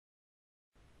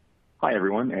Hi,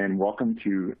 everyone, and welcome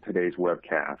to today's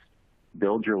webcast,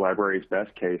 Build Your Library's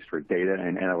Best Case for Data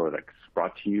and Analytics,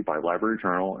 brought to you by Library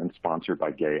Journal and sponsored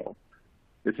by Gale.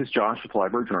 This is Josh with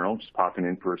Library Journal, just popping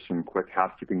in for some quick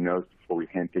housekeeping notes before we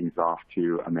hand things off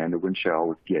to Amanda Winchell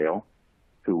with Gale,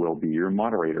 who will be your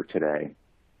moderator today.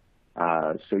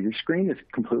 So your screen is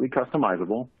completely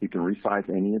customizable. You can resize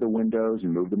any of the windows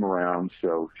and move them around,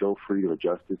 so feel free to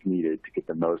adjust as needed to get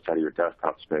the most out of your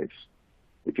desktop space.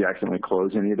 If you accidentally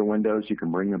close any of the windows, you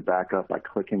can bring them back up by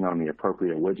clicking on the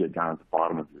appropriate widget down at the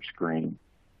bottom of your screen.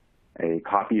 A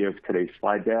copy of today's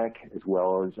slide deck, as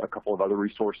well as a couple of other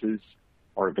resources,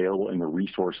 are available in the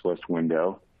resource list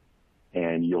window,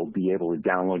 and you'll be able to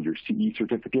download your CE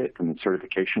certificate from the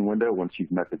certification window once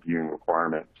you've met the viewing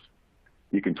requirements.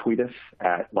 You can tweet us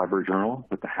at Library Journal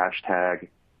with the hashtag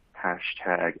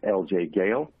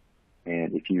LJGale.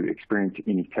 And if you experience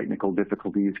any technical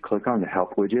difficulties, click on the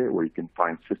help widget where you can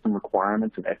find system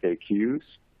requirements and FAQs.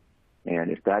 And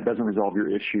if that doesn't resolve your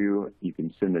issue, you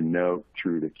can send a note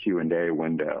through the Q&A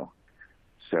window.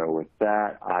 So with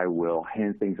that, I will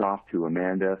hand things off to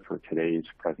Amanda for today's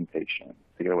presentation.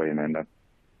 Take it away, Amanda.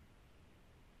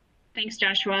 Thanks,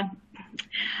 Joshua.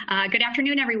 Good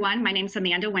afternoon, everyone. My name is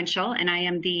Amanda Winchell, and I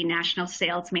am the National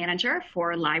Sales Manager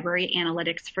for Library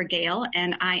Analytics for Gale,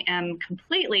 and I am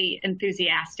completely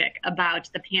enthusiastic about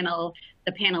the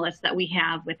panelists that we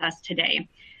have with us today.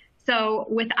 So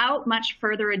without much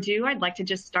further ado, I'd like to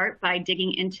just start by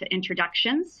digging into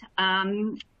introductions.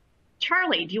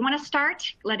 Charlie, do you want to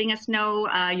start letting us know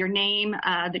your name,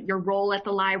 your role at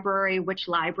the library, which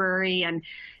library, and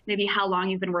maybe how long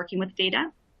you've been working with data?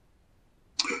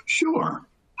 Sure.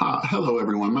 Hello,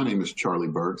 everyone. My name is Charlie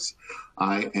Burks.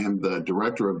 I am the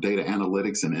Director of Data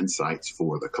Analytics and Insights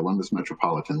for the Columbus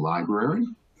Metropolitan Library.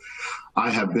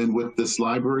 I have been with this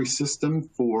library system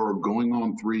for going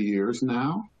on 3 years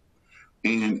now,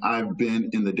 and I've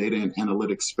been in the data and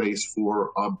analytics space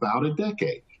for about a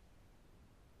decade.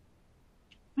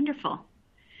 Wonderful.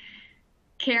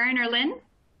 Karen or Lynn?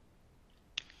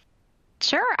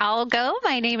 Sure, I'll go.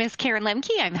 My name is Karen Lemke.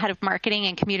 I'm Head of Marketing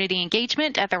and Community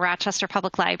Engagement at the Rochester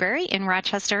Public Library in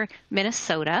Rochester,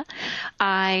 Minnesota.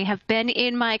 I have been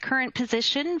in my current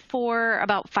position for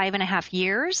about 5.5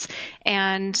 years,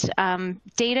 and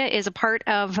data is a part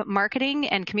of marketing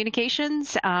and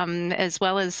communications, as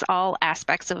well as all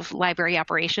aspects of library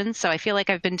operations. So I feel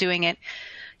like I've been doing it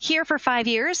here for 5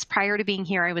 years. Prior to being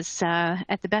here, I was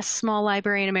at the best small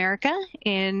library in America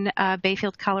in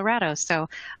Bayfield, Colorado. So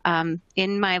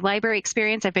in my library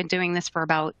experience, I've been doing this for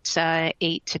about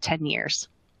 8 to 10 years.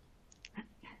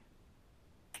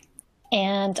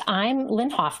 And I'm Lynn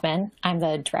Hoffman. I'm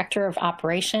the Director of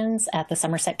Operations at the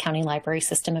Somerset County Library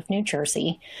System of New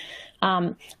Jersey.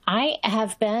 I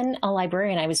have been a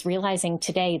librarian. I was realizing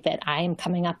today that I am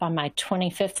coming up on my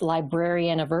 25th library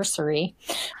anniversary.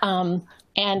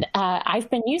 And I've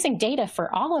been using data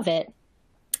for all of it,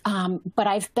 but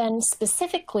I've been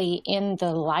specifically in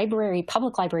the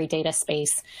public library data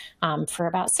space for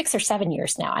about 6 or 7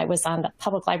 years now. I was on the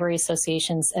Public Library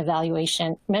Association's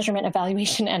Measurement,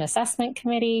 Evaluation, and Assessment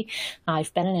Committee.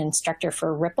 I've been an instructor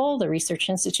for RIPPLE, the Research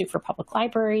Institute for Public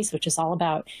Libraries, which is all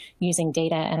about using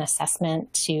data and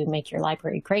assessment to make your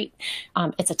library great.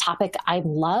 It's a topic I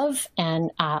love,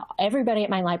 and everybody at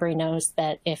my library knows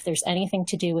that if there's anything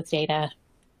to do with data,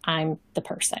 I'm the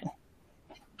person.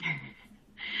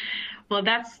 Well,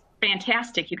 that's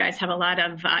fantastic. You guys have a lot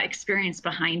of experience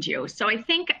behind you. So I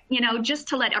think, just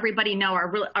to let everybody know,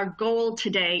 our goal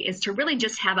today is to really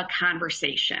just have a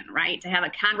conversation, right? To have a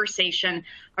conversation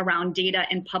around data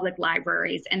in public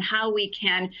libraries and how we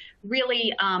can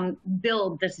really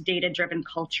build this data-driven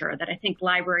culture that I think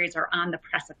libraries are on the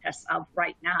precipice of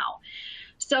right now.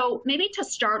 So maybe to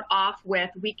start off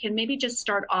with, we can maybe just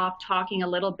start off talking a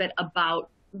little bit about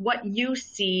what you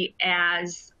see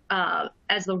as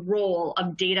the role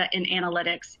of data and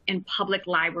analytics in public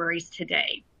libraries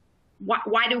today.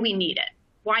 Why do we need it?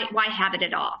 Why have it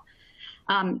at all?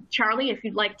 Charlie, if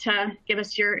you'd like to give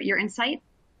us your insight.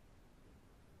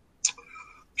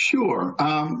 Sure.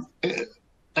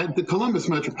 At the Columbus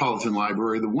Metropolitan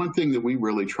Library, the one thing that we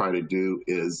really try to do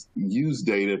is use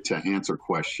data to answer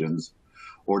questions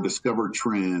or discover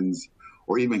trends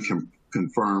or even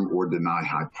confirm or deny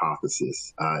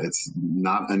hypothesis. It's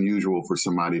not unusual for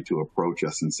somebody to approach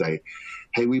us and say,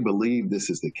 hey, we believe this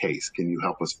is the case. Can you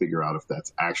help us figure out if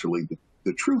that's actually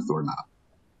the truth or not?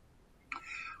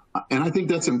 And I think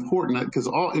that's important because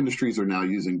all industries are now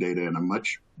using data in a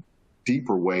much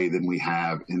deeper way than we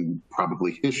have in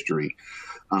probably history.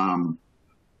 But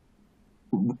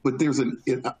there's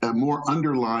a more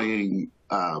underlying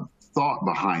thought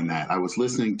behind that. I was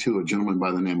listening to a gentleman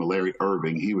by the name of Larry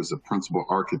Irving. He was a principal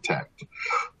architect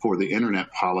for the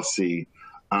Internet Policy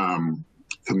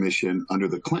Commission under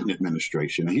the Clinton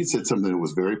administration. And he said something that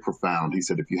was very profound. He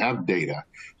said, if you have data,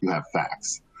 you have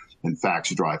facts, and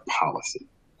facts drive policy.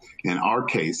 In our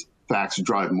case, facts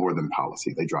drive more than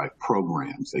policy. They drive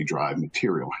programs. They drive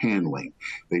material handling.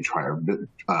 They drive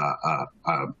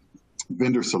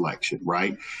vendor selection,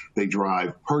 right? They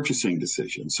drive purchasing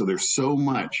decisions. So there's so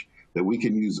much that we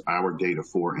can use our data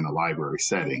for in a library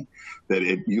setting that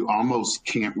you almost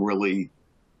can't really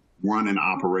run an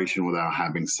operation without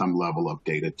having some level of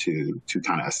data to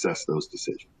kind of assess those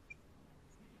decisions.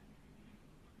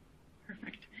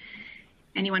 Perfect.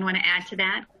 Anyone want to add to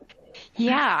that?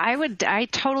 Yeah, I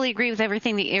totally agree with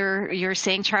everything that you're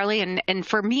saying, Charlie. And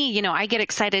for me, I get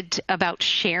excited about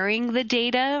sharing the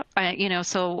data,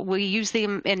 so we use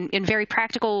them in very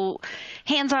practical,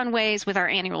 hands-on ways with our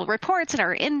annual reports and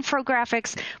our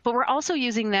infographics, but we're also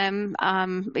using them,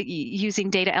 using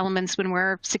data elements when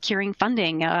we're securing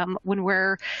funding, when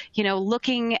we're,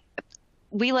 looking.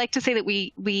 We like to say that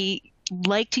we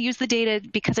like to use the data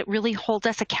because it really holds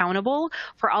us accountable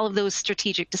for all of those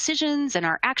strategic decisions and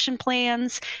our action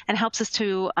plans, and helps us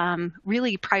to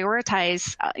really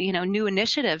prioritize, new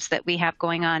initiatives that we have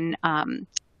going on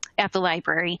at the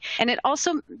library. And it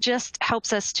also just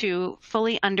helps us to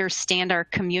fully understand our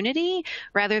community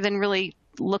rather than really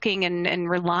looking and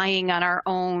relying on our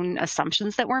own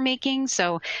assumptions that we're making.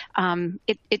 So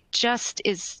it just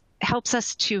helps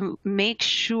us to make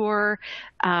sure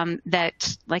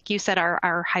that, like you said,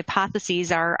 our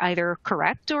hypotheses are either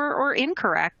correct or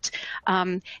incorrect.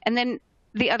 And then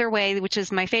the other way, which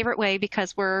is my favorite way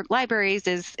because we're libraries,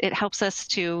 is it helps us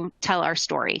to tell our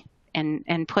story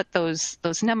and put those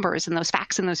numbers and those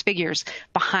facts and those figures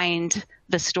behind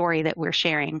the story that we're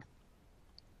sharing.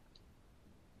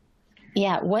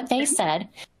 Yeah, what they said,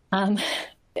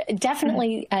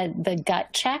 definitely the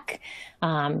gut check.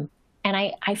 And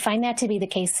I find that to be the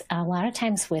case a lot of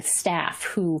times with staff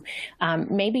who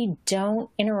maybe don't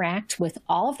interact with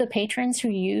all of the patrons who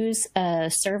use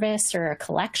a service or a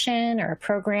collection or a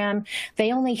program.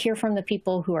 They only hear from the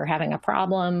people who are having a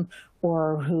problem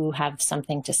or who have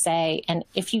something to say. And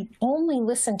if you only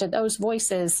listen to those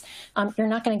voices, you're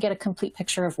not going to get a complete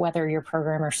picture of whether your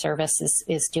program or service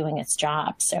is doing its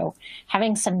job. So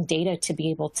having some data to be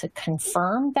able to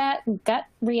confirm that gut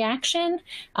reaction,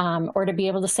 or to be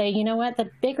able to say, you know what,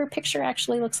 the bigger picture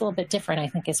actually looks a little bit different, I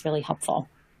think is really helpful.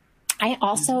 I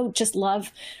also just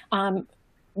love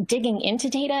digging into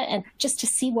data and just to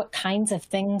see what kinds of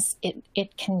things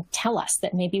it can tell us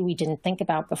that maybe we didn't think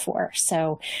about before.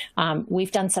 So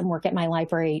we've done some work at my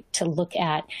library to look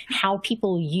at how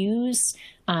people use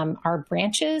our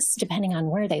branches, depending on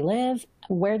where they live,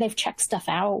 where they've checked stuff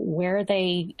out, where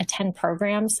they attend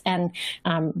programs. And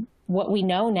what we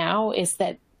know now is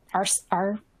that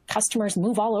our customers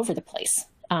move all over the place.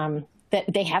 That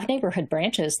they have neighborhood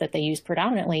branches that they use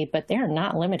predominantly, but they're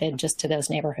not limited just to those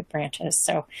neighborhood branches.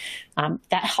 So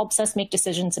that helps us make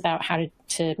decisions about how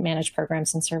to manage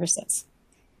programs and services.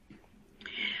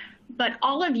 But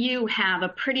all of you have a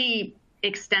pretty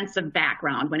extensive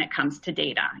background when it comes to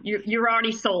data. You're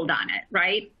already sold on it,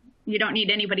 right? You don't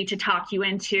need anybody to talk you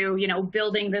into,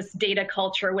 building this data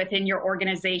culture within your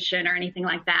organization or anything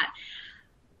like that.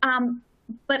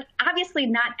 But obviously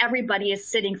not everybody is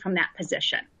sitting from that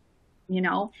position.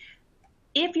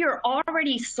 If you're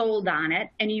already sold on it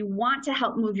and you want to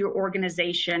help move your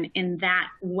organization in that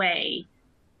way,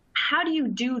 how do you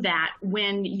do that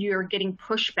when you're getting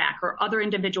pushback or other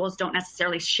individuals don't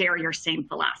necessarily share your same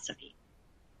philosophy?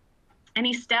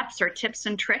 Any steps or tips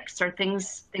and tricks or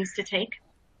things to take?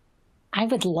 I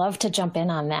would love to jump in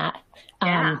on that.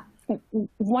 Yeah.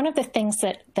 One of the things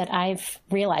that I've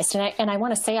realized, and I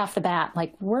want to say off the bat,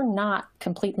 like, we're not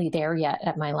completely there yet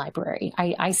at my library.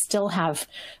 I still have,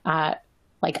 I'm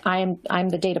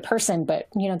the data person, but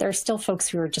there are still folks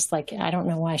who are just like, I don't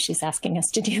know why she's asking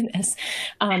us to do this.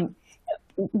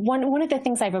 One of the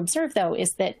things I've observed though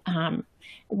is that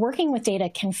working with data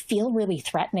can feel really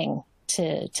threatening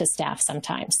to staff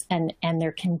sometimes, and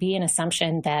there can be an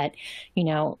assumption that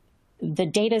the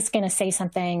data is going to say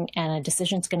something and a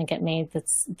decision is going to get made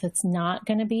that's not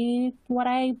going to be what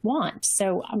I want.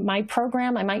 So my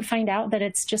program, I might find out that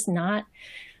it's just not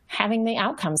having the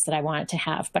outcomes that I want it to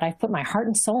have, but I've put my heart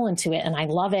and soul into it and I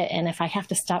love it. And if I have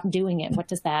to stop doing it, what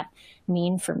does that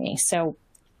mean for me? So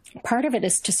part of it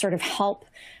is to sort of help.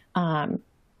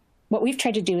 What we've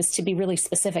tried to do is to be really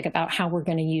specific about how we're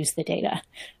going to use the data.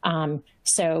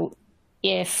 So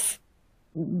if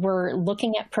we're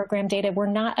looking at program data. We're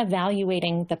not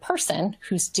evaluating the person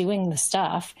who's doing the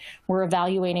stuff. We're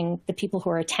evaluating the people who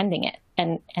are attending it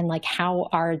and like, how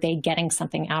are they getting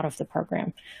something out of the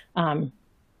program?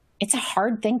 It's a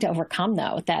hard thing to overcome,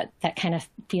 though, that kind of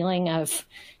feeling of,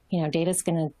 data's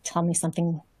going to tell me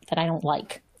something that I don't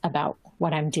like about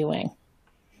what I'm doing.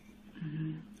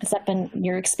 Has that been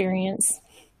your experience,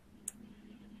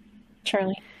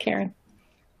 Charlie, Karen?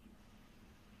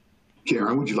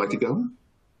 Karen, would you like to go?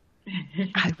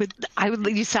 I would.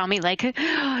 You sound me like.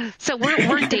 So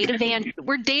we're data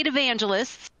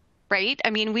evangelists, right? I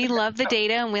mean, we love the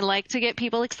data and we like to get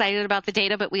people excited about the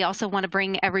data, but we also want to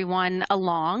bring everyone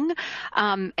along.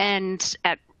 And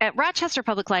at Rochester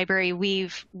Public Library,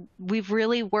 we've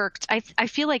really worked. I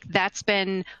feel like that's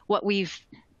been what we've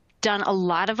done a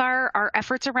lot of our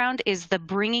efforts around, is the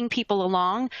bringing people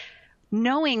along,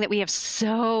 knowing that we have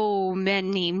so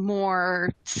many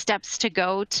more steps to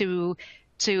go to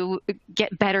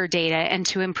get better data and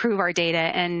to improve our data.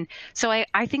 And so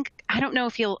I think, I don't know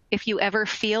if you ever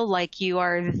feel like you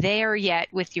are there yet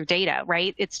with your data,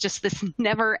 right? It's just this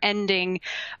never ending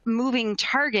moving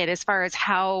target as far as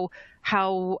how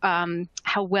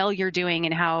well you're doing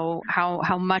and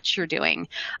how much you're doing.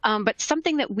 But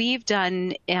something that we've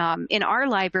done in our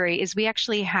library is we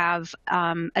actually have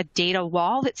a data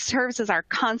wall that serves as our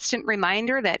constant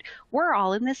reminder that we're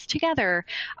all in this together.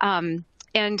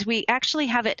 And we actually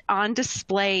have it on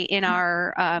display in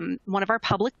our one of our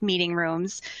public meeting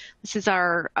rooms. This is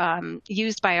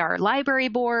used by our library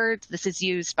board. This is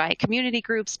used by community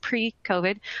groups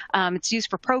pre-COVID. It's used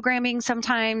for programming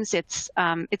sometimes. It's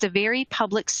a very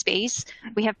public space.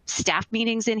 We have staff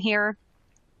meetings in here,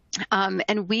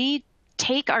 and we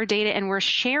take our data and we're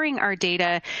sharing our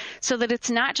data so that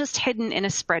it's not just hidden in a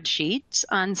spreadsheet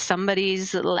on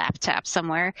somebody's laptop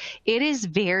somewhere. It is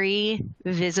very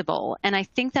visible. And I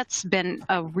think that's been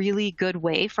a really good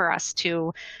way for us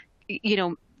to,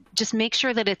 just make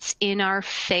sure that it's in our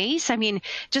face. I mean,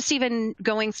 just even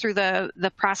going through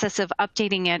the process of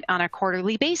updating it on a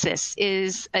quarterly basis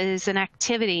is an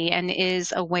activity and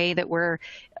is a way that we're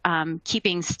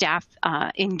keeping staff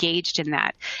engaged in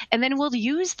that. And then we'll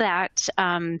use that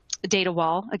data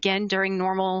wall, again, during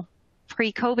normal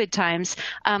pre-COVID times,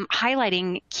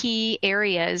 highlighting key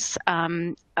areas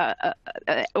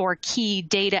or key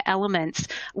data elements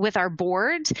with our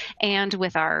board and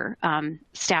with our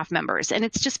staff members. And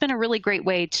it's just been a really great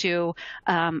way to,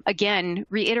 again,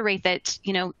 reiterate that,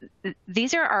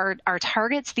 these are our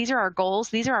targets, these are our goals,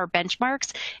 these are our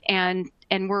benchmarks, and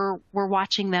we're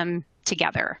watching them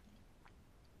together.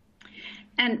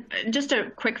 And just a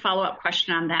quick follow-up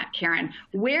question on that, Karen.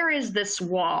 Where is this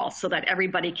wall so that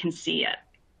everybody can see it?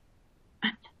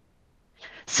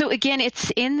 So again,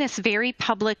 it's in this very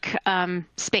public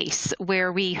space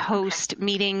where we host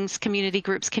meetings. Community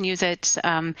groups can use it.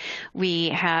 We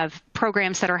have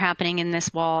programs that are happening in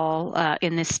this wall,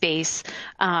 in this space.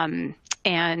 And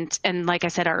like I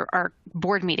said, our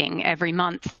board meeting every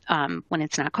month, when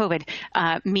it's not COVID,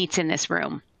 meets in this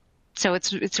room. So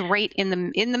it's right in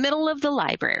the middle of the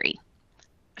library.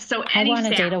 So I want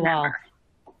a data wall.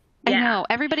 I know,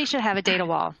 everybody should have a data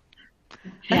wall.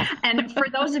 Yeah. And for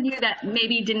those of you that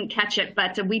maybe didn't catch it,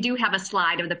 but we do have a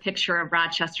slide of the picture of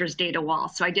Rochester's data wall.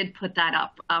 So I did put that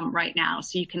up right now,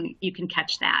 so you can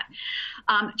catch that.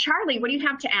 Charlie, what do you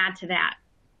have to add to that?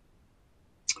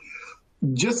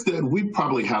 Just that we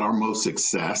probably had our most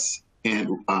success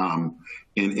in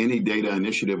any data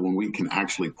initiative when we can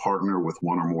actually partner with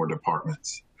one or more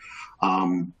departments.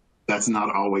 That's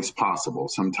not always possible.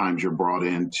 Sometimes you're brought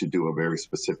in to do a very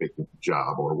specific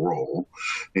job or role,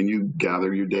 and you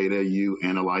gather your data, you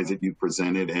analyze it, you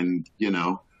present it, and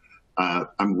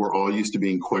we're all used to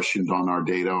being questioned on our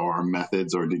data or our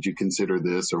methods, or did you consider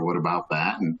this, or what about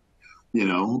that? And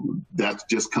that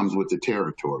just comes with the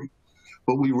territory.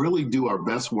 But we really do our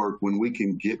best work when we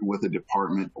can get with a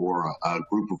department or a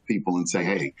group of people and say,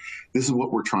 hey, this is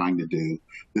what we're trying to do.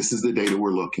 This is the data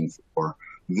we're looking for.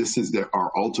 This is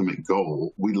our ultimate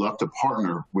goal. We'd love to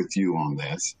partner with you on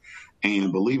this.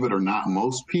 And believe it or not,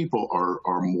 most people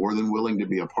are more than willing to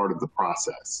be a part of the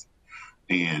process.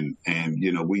 And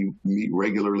we meet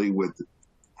regularly with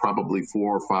probably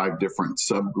 4 or 5 different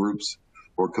subgroups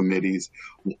or committees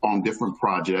on different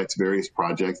projects, various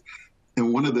projects.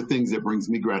 And one of the things that brings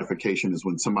me gratification is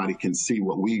when somebody can see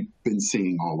what we've been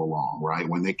seeing all along, right?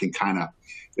 When they can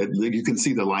you can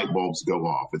see the light bulbs go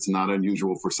off. It's not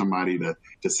unusual for somebody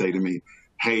to say to me,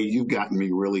 hey, you've gotten me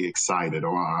really excited,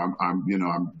 or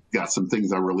I'm got some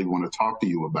things I really want to talk to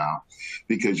you about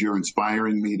because you're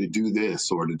inspiring me to do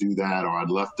this or to do that, or I'd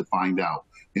love to find out,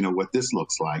 what this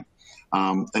looks like.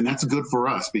 And that's good for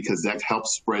us because that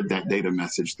helps spread that data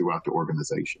message throughout the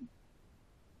organization.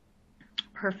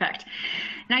 Perfect.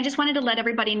 And I just wanted to let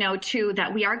everybody know too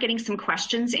that we are getting some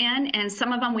questions in, and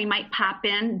some of them we might pop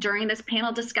in during this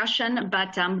panel discussion,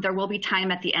 but there will be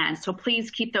time at the end. So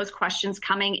please keep those questions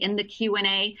coming in the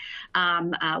Q&A.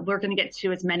 We're going to get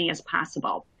to as many as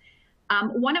possible.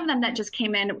 One of them that just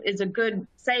came in is a good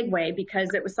segue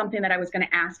because it was something that I was going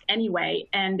to ask anyway,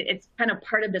 and it's kind of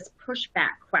part of this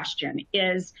pushback question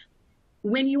is,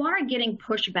 when you are getting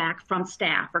pushback from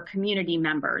staff or community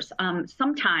members,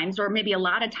 sometimes, or maybe a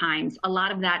lot of times, a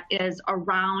lot of that is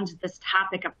around this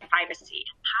topic of privacy.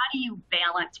 How do you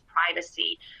balance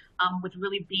privacy with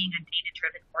really being a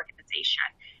data-driven organization?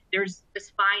 There's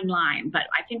this fine line, but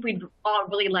I think we'd all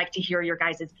really like to hear your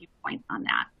guys' viewpoint on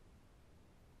that.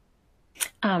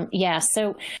 Yeah,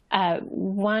 so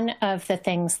one of the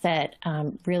things that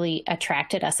really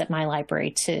attracted us at my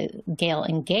library to Gale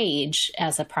Engage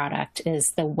as a product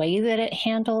is the way that it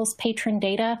handles patron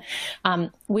data.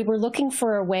 We were looking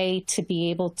for a way to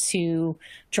be able to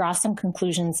draw some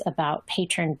conclusions about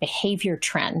patron behavior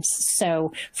trends.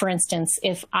 So, for instance,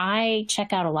 if I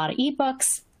check out a lot of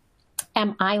ebooks,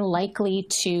 am I likely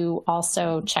to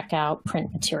also check out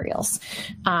print materials?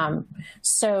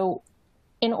 So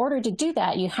in order to do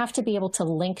that, you have to be able to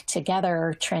link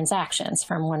together transactions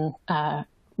from one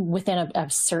within a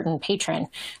certain patron.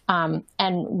 And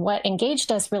what Engage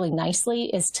does really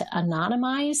nicely is to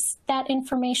anonymize that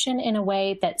information in a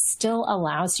way that still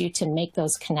allows you to make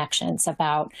those connections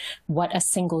about what a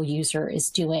single user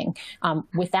is doing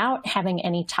without having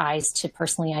any ties to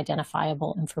personally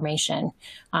identifiable information.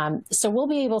 So we'll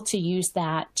be able to use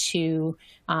that to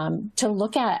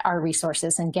look at our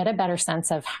resources and get a better sense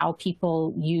of how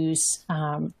people use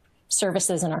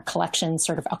services in our collection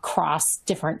sort of across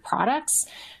different products,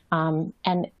 and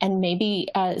maybe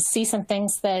see some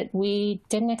things that we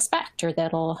didn't expect, or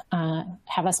that'll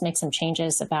have us make some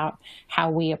changes about how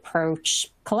we approach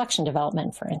collection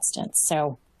development, for instance.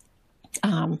 So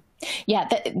yeah,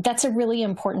 that's a really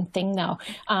important thing, though.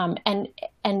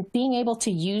 And being able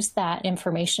to use that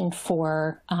information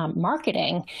for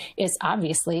marketing is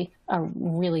obviously a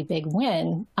really big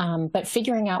win. But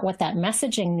figuring out what that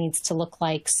messaging needs to look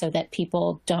like so that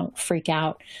people don't freak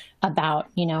out about,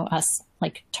 us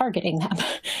like targeting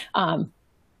them.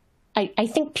 I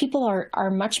think people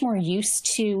are much more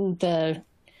used to the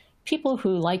people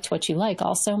who liked what you like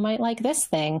also might like this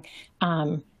thing.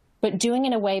 But doing it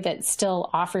in a way that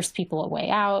still offers people a way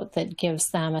out, that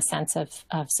gives them a sense of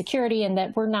security, and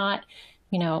that we're not,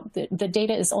 the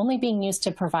data is only being used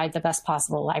to provide the best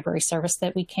possible library service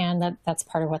that we can. That's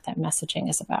part of what that messaging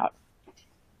is about.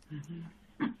 Mm-hmm.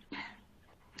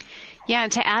 Yeah,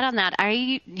 and to add on that,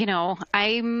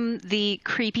 I'm the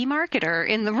creepy marketer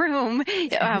in the room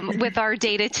with our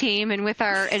data team and with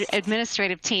our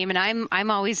administrative team, and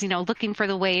I'm always, looking for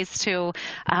the ways to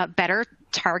better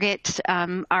target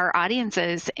our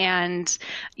audiences. And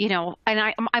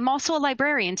I'm also a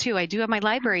librarian too. I do have my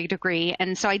library degree,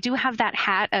 and so I do have that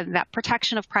hat of that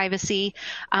protection of privacy.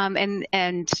 And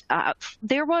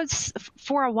there was,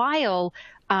 for a while,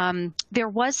 there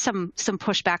was some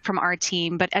pushback from our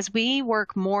team, but as we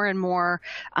work more and more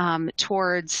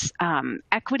towards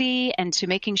equity and to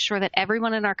making sure that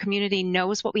everyone in our community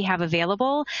knows what we have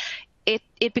available,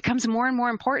 it becomes more and more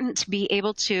important to be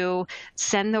able to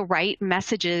send the right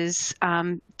messages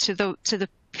to the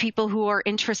people who are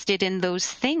interested in those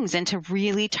things and to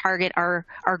really target our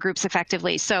groups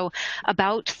effectively. So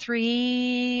about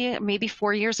 3, maybe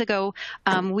 4 years ago,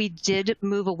 we did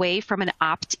move away from an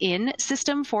opt-in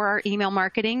system for our email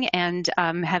marketing and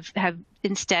have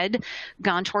instead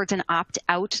gone towards an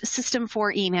opt-out system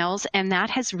for emails. And that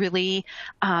has really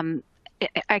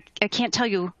I can't tell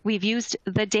you, we've used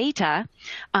the data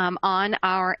on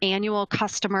our annual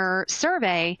customer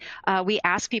survey. We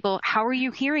ask people, how are you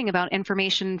hearing about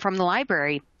information from the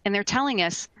library? And they're telling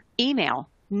us email,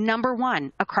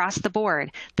 #1 across the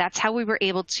board. That's how we were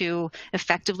able to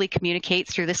effectively communicate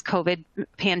through this COVID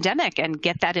pandemic and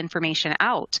get that information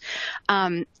out.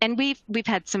 And we've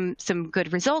had some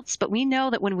good results, but we know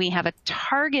that when we have a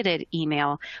targeted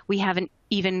email, we have an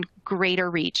even greater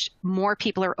reach. More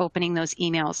people are opening those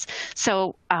emails.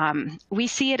 So we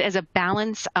see it as a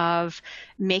balance of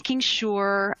making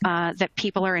sure that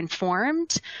people are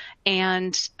informed,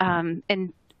 and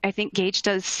I think Engage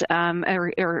does,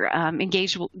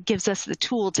 Engage gives us the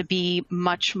tool to be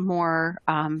much more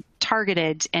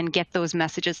targeted and get those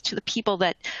messages to the people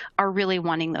that are really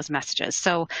wanting those messages.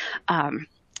 So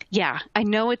yeah, I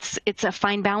know it's a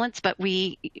fine balance, but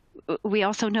we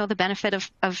also know the benefit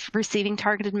of receiving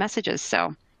targeted messages.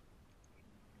 So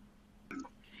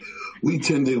we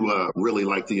tend to really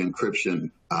like the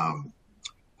encryption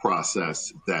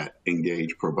process that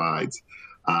Engage provides.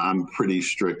 I'm pretty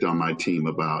strict on my team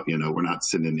about, we're not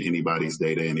sending anybody's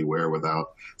data anywhere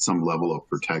without some level of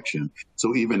protection.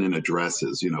 So even in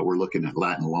addresses, we're looking at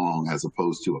Latin long as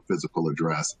opposed to a physical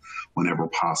address whenever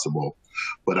possible.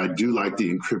 But I do like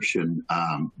the encryption,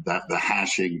 that the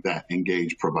hashing that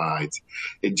Engage provides.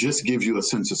 It just gives you a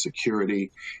sense of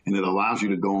security, and it allows you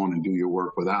to go on and do your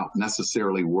work without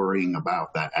necessarily worrying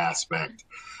about that aspect.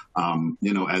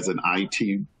 As an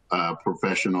IT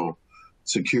professional,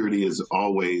 security is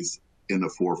always in the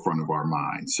forefront of our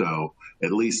mind. So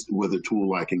at least with a tool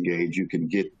like Engage, you can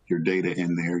get your data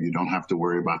in there. You don't have to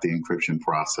worry about the encryption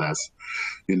process.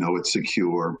 It's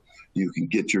secure. You can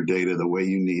get your data the way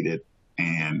you need it.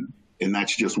 And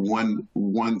that's just one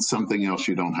something else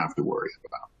you don't have to worry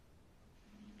about.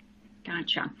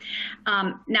 Gotcha.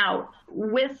 Now,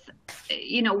 with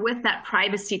that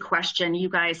privacy question, you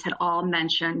guys had all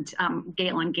mentioned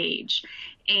Gale Engage,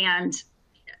 and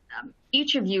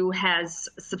each of you has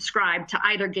subscribed to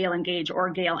either Gale Engage or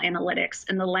Gale Analytics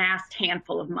in the last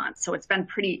handful of months, so it's been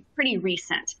pretty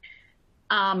recent.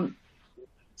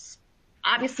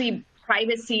 Obviously,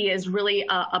 privacy is really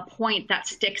a point that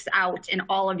sticks out in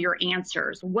all of your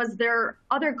answers. Was there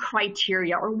other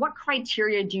criteria, or what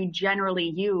criteria do you generally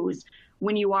use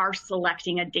when you are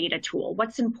selecting a data tool?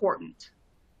 What's important?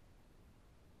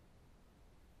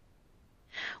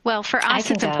 Well, for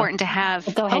us, it's important to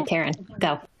have... Go ahead, Karen.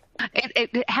 Go.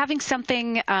 Having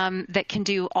something that can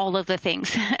do all of the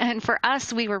things. And for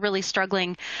us, we were really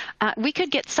struggling. We could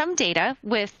get some data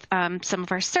with some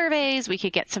of our surveys. We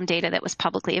could get some data that was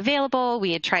publicly available.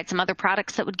 We had tried some other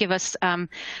products that would give us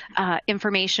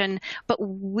information, but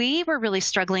we were really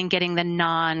struggling getting the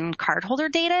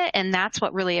non-cardholder data, and that's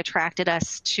what really attracted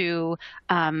us to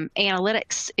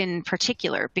analytics in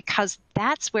particular, because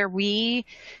that's where we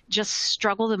just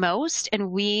struggle the most,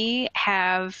 and we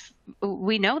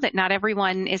know that not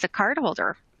everyone is a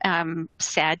cardholder,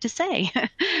 sad to say.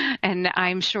 And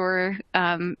I'm sure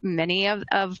many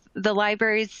of the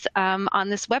libraries on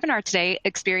this webinar today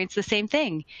experience the same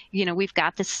thing. We've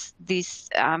got these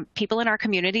people in our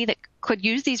community that could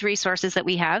use these resources that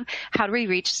we have. How do we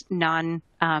reach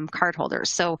non-cardholders?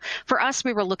 So for us,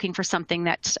 we were looking for something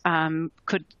that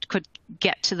could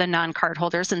get to the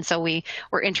non-cardholders, and so we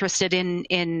were interested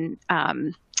in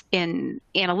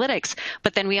analytics,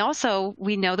 but then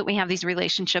we know that we have these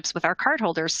relationships with our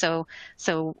cardholders.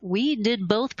 So we did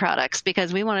both products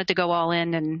because we wanted to go all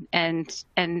in,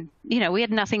 and we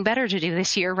had nothing better to do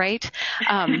this year, right?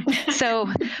 So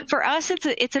for us,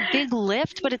 it's a big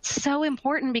lift, but it's so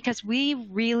important because we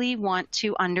really want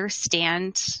to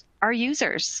understand our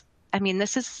users. I mean,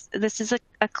 this is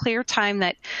a clear time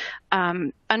that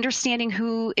understanding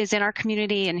who is in our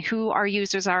community and who our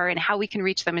users are and how we can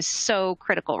reach them is so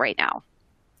critical right now.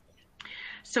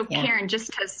 So Karen,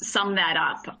 just to sum that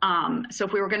up, so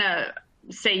if we were going to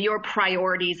say your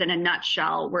priorities in a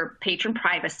nutshell were patron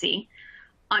privacy,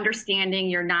 understanding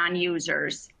your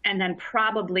non-users, and then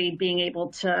probably being able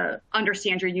to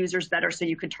understand your users better so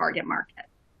you could target market.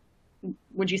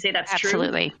 Would you say that's true?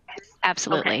 Absolutely.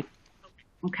 Absolutely.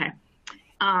 Okay.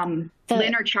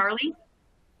 Lynn or Charlie?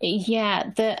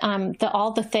 Yeah, the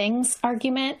all the things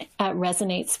argument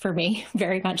resonates for me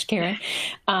very much, Karen.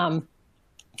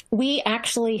 We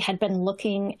actually had been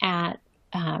looking at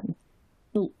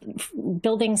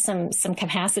building some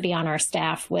capacity on our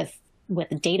staff with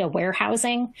data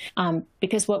warehousing,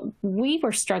 because what we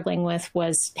were struggling with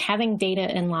was having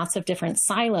data in lots of different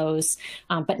silos,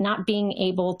 but not being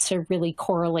able to really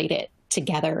correlate it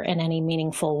together in any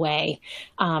meaningful way.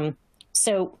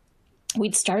 So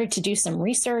we'd started to do some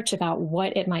research about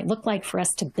what it might look like for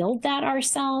us to build that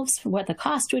ourselves, what the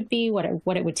cost would be, what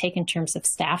it would take in terms of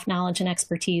staff knowledge and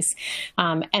expertise.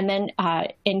 And then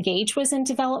Engage was in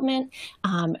development.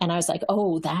 And I was like,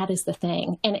 oh, that is the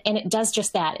thing. And it does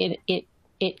just that.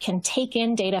 It can take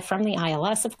in data from the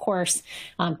ILS, of course,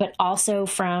 but also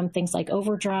from things like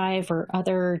Overdrive or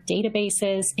other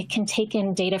databases. It can take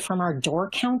in data from our door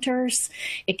counters.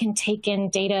 It can take in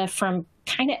data from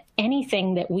kind of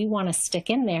anything that we want to stick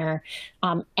in there.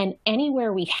 And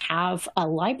anywhere we have a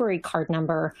library card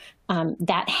number,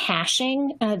 that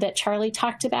hashing that Charlie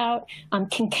talked about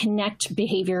can connect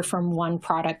behavior from one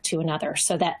product to another.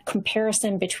 So that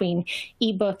comparison between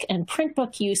ebook and print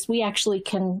book use, we actually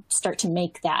can start to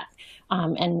make that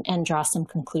and draw some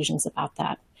conclusions about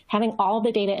that. having all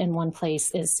the data in one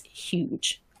place is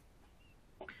huge.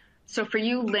 So for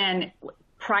you, Lynn,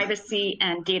 privacy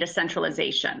and data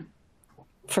centralization.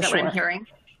 For Is that sure. what I'm hearing?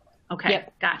 Okay,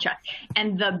 yep. Gotcha.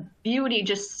 And the beauty,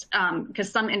 just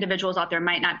because some individuals out there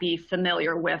might not be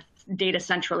familiar with data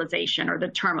centralization or the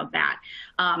term of that,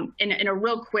 in a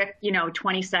real quick,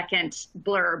 20-second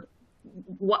blurb,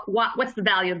 what's the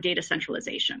value of data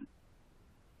centralization?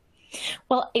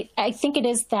 Well, I think it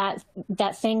is that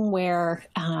thing where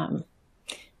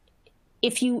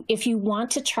if you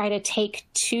want to try to take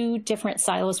two different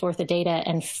silos worth of data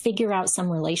and figure out some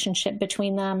relationship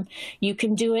between them, you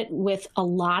can do it with a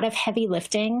lot of heavy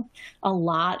lifting, a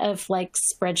lot of like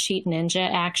spreadsheet ninja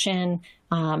action,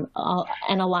 and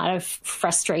a lot of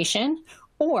frustration.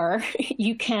 Or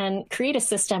you can create a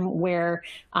system where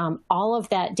all of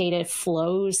that data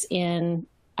flows in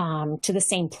to the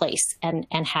same place and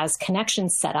has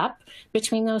connections set up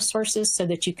between those sources so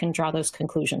that you can draw those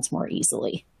conclusions more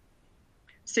easily.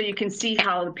 So you can see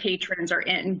how the patrons are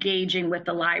engaging with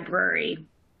the library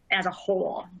as a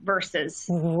whole versus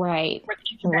right.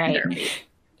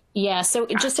 Yeah. So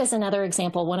just as another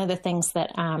example, one of the things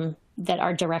that that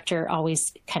our director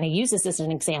always kind of uses as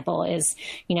an example is,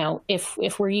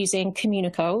 if we're using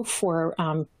Communico for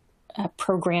a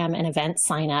program and event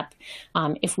sign up,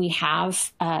 if we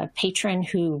have a patron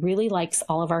who really likes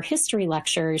all of our history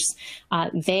lectures,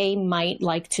 they might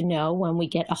like to know when we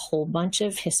get a whole bunch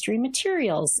of history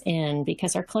materials in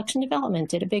because our collection development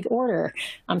did a big order.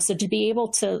 So to be able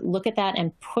to look at that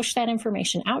and push that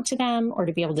information out to them, or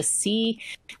to be able to see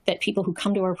that people who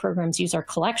come to our programs use our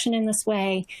collection in this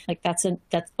way, like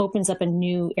that opens up a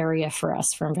new area for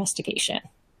us for investigation.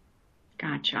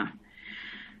 Gotcha.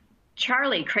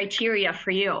 Charlie, criteria for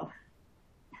you.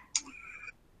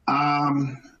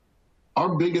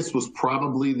 Our biggest was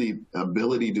probably the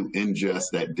ability to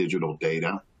ingest that digital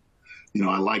data.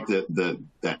 I like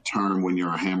that term, when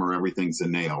you're a hammer, everything's a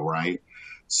nail, right?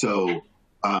 So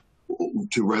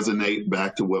to resonate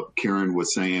back to what Karen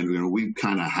was saying, we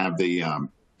kind of have the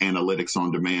analytics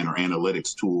on demand or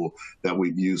analytics tool that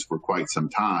we've used for quite some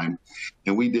time.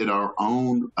 And we did our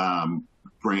own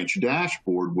branch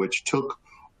dashboard, which took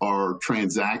our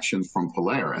transactions from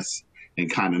Polaris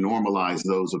and kind of normalized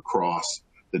those across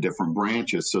the different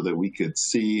branches so that we could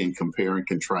see and compare and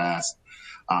contrast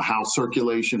how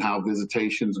circulation, how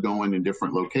visitation's going in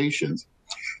different locations.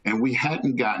 And we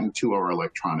hadn't gotten to our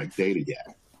electronic data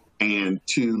yet. And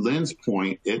to Lynn's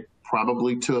point, it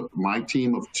probably took my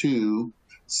team of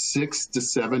 6 to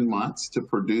 7 months to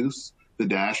produce the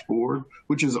dashboard,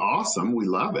 which is awesome. We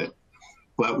love it.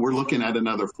 But we're looking at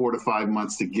another 4 to 5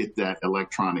 months to get that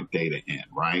electronic data in,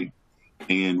 right?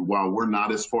 And while we're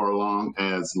not as far along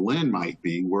as Lynn might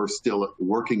be, we're still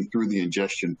working through the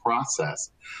ingestion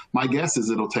process. My guess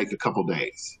is it'll take a couple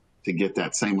days to get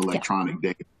that same electronic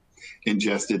data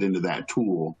ingested into that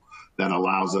tool that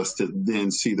allows us to then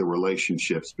see the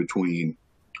relationships between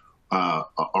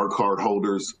our card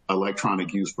holders'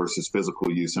 electronic use versus physical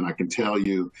use. And I can tell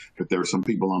you that there are some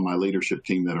people on my leadership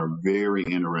team that are very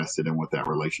interested in what that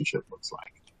relationship looks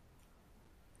like.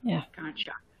 Yeah.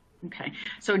 Gotcha. Okay.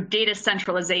 So data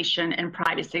centralization and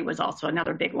privacy was also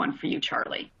another big one for you,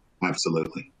 Charlie.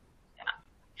 Absolutely.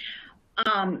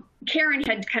 Karen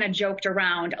had kind of joked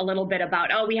around a little bit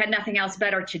about, we had nothing else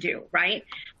better to do, right?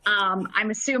 I'm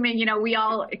assuming, we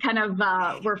all kind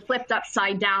of were flipped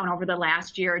upside down over the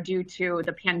last year due to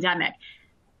the pandemic.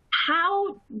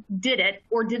 How did it,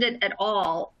 or did it at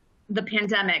all, the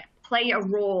pandemic, play a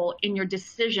role in your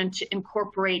decision to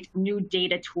incorporate new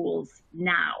data tools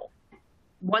now?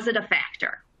 Was it a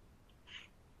factor?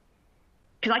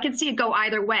 Because I can see it go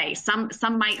either way. Some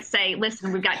might say,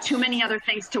 listen, we've got too many other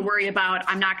things to worry about.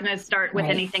 I'm not going to start with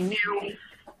anything new.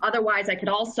 Otherwise, I could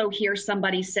also hear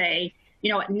somebody say,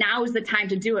 now is the time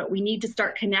to do it. We need to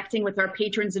start connecting with our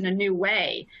patrons in a new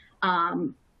way.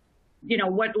 What's Absolutely.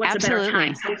 A better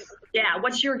time? So,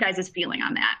 what's your guys' feeling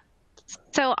on that?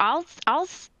 So I'll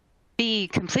be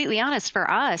completely honest. For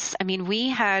us, I mean, we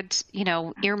had,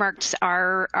 earmarked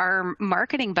our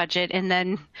marketing budget, and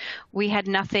then we had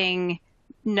nothing,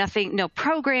 no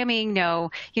programming,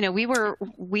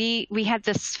 we had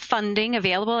this funding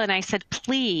available. And I said,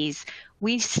 please,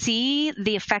 we see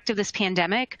the effect of this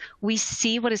pandemic. We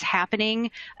see what is happening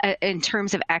in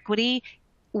terms of equity.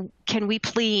 Can we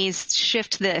please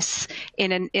shift this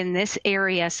in this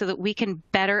area so that we can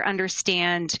better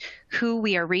understand who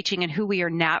we are reaching and who we are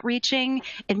not reaching,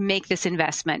 and make this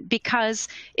investment? Because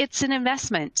it's an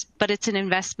investment, but it's an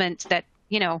investment that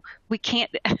you know, we can't,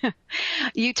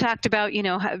 you talked about, you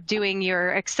know, doing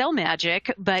your Excel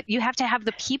magic, but you have to have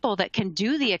the people that can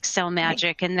do the Excel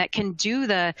magic and that can do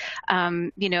the,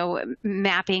 you know,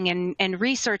 mapping and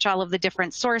research all of the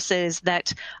different sources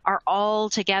that are all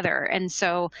together. And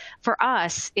so for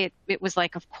us, it was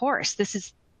like, of course, this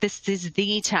is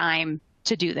the time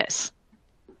to do this.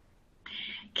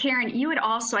 Karen, you had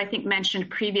also, I think, mentioned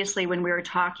previously when we were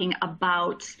talking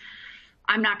about,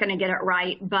 I'm not going to get it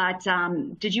right, but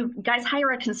did you guys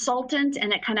hire a consultant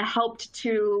and it kind of helped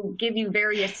to give you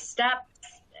various steps?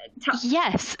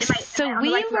 Yes.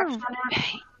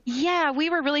 We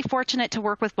were really fortunate to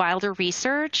work with Wilder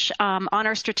Research on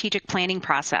our strategic planning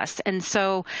process. And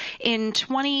so in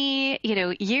 20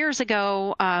 years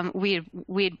ago, we had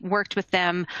worked with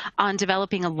them on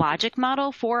developing a logic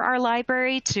model for our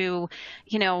library to,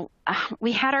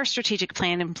 we had our strategic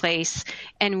plan in place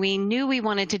and we knew we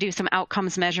wanted to do some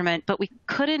outcomes measurement, but we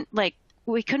couldn't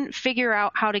figure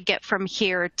out how to get from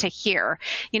here to here.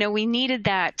 We needed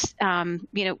that,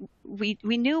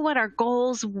 we knew what our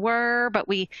goals were, but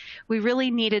we really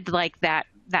needed like that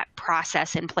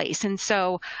process in place. And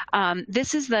so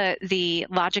this is the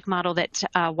logic model that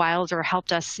Wilder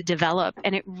helped us develop.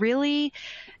 And it really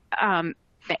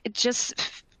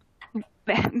just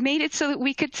made it so that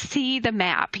we could see the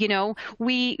map.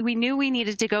 We knew we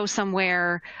needed to go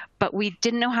somewhere, but we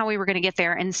didn't know how we were going to get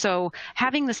there. And so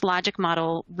having this logic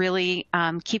model really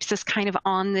keeps us kind of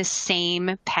on this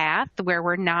same path where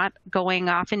we're not going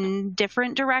off in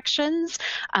different directions.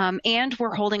 And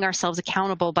we're holding ourselves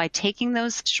accountable by taking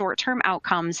those short-term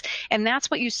outcomes. And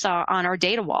that's what you saw on our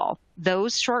data wall.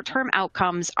 Those short-term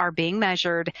outcomes are being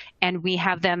measured and we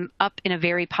have them up in a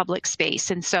very public space.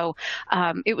 And so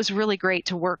it was really great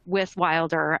to work with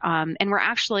Wilder. And we're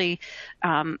actually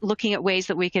looking at ways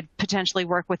that we could potentially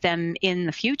work with them in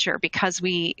the future, because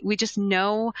we just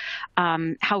know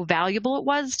how valuable it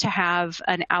was to have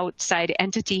an outside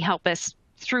entity help us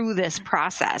through this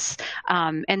process.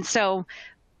 And so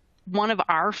one of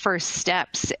our first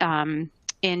steps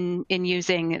in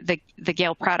using the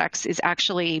Gale products is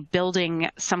actually building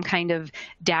some kind of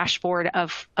dashboard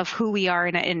of who we are.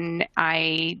 And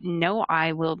I know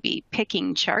I will be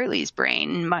picking Charlie's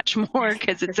brain much more,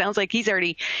 because it sounds like he's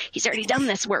already done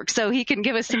this work, so he can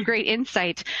give us some great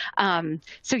insight.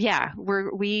 So yeah,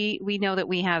 we know that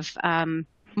we have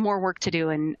more work to do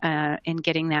in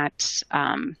getting that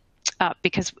up,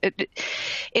 because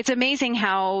it's amazing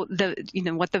how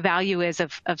what the value is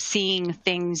of seeing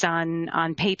things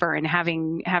on paper and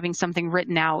having something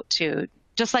written out, to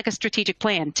just like a strategic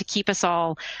plan to keep us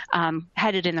all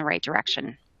headed in the right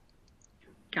direction.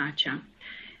 Gotcha.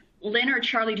 Lynn or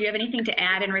Charlie, do you have anything to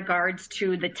add in regards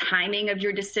to the timing of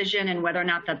your decision and whether or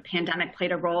not the pandemic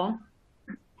played a role?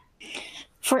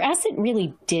 For us, it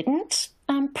really didn't.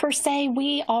 Per se,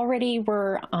 we already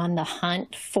were on the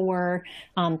hunt for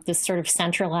this sort of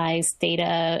centralized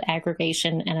data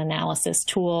aggregation and analysis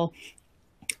tool.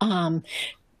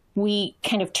 We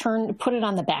kind of put it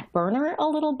on the back burner a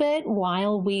little bit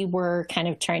while we were kind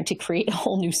of trying to create a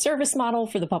whole new service model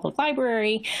for the public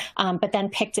library, but then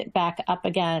picked it back up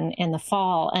again in the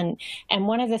fall. And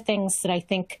one of the things that I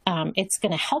think it's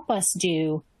going to help us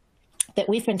do that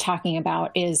we've been talking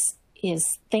about is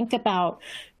think about,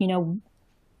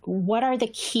 what are the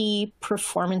key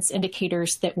performance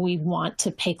indicators that we want to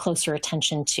pay closer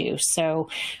attention to? So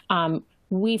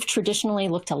we've traditionally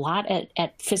looked a lot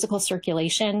at physical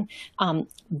circulation.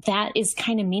 That is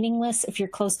kind of meaningless if you're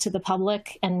close to the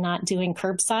public and not doing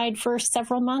curbside for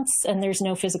several months and there's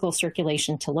no physical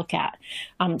circulation to look at.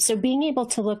 So being able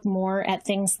to look more at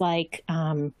things like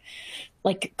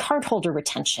cardholder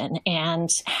retention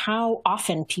and how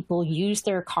often people use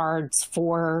their cards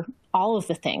for all of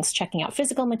the things, checking out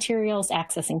physical materials,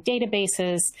 accessing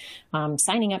databases,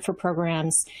 signing up for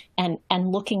programs, and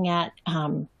looking at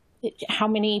how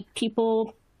many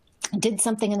people did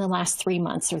something in the last 3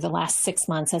 months or the last 6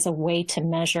 months as a way to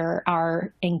measure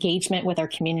our engagement with our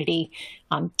community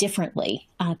differently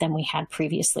than we had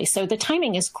previously. So the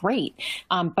timing is great,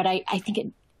 but I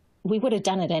think we would have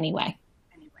done it anyway.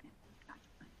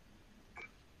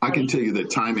 I can tell you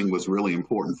that timing was really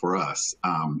important for us.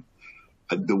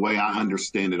 The way I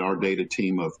understand it, our data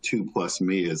team of 2+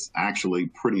 me is actually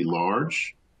pretty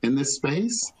large in this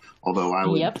space, although I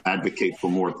would advocate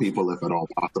for more people if at all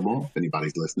possible, if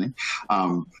anybody's listening.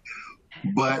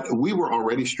 But we were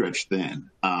already stretched thin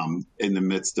in the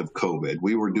midst of COVID.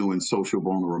 We were doing social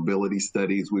vulnerability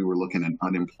studies. We were looking at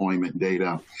unemployment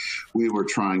data. We were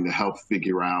trying to help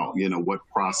figure out, what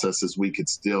processes we could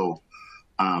still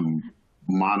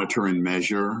monitor and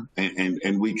measure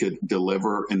and we could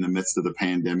deliver in the midst of the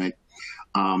pandemic.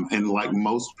 And like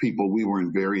most people, we were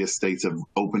in various states of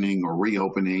opening or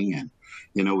reopening. And,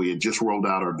 we had just rolled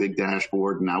out our big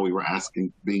dashboard. And now we were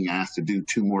being asked to do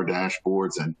 2 more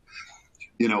dashboards. And,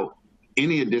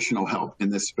 any additional help in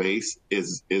this space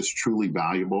is truly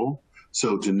valuable.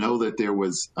 So to know that there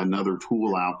was another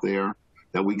tool out there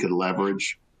that we could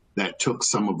leverage that took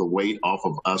some of the weight off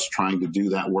of us trying to do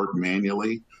that work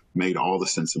manually made all the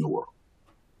sense in the world.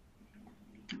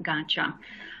 Gotcha.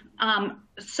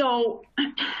 So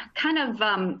kind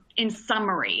of in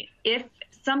summary, if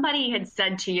somebody had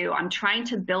said to you, I'm trying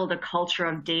to build a culture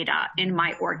of data in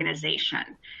my organization,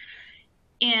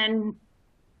 in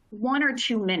 1 or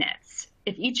 2 minutes,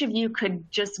 if each of you could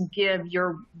just give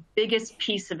your biggest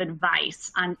piece of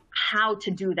advice on how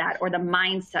to do that or the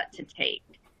mindset to take,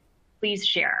 please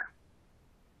share.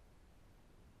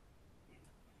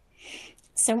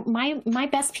 So my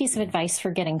best piece of advice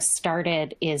for getting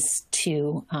started is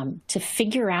to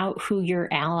figure out who your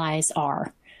allies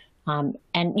are.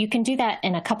 And you can do that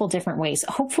in a couple different ways.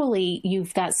 Hopefully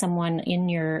you've got someone in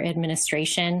your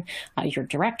administration, your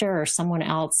director or someone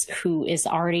else who is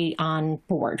already on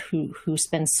board, who's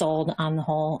been sold on the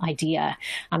whole idea,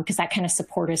 because that kind of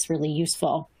support is really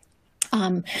useful.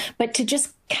 But to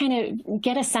just kind of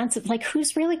get a sense of like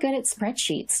who's really good at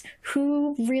spreadsheets,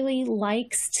 who really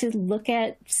likes to look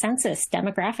at census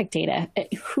demographic data,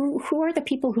 who are the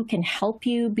people who can help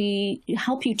you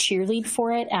cheerlead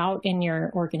for it out in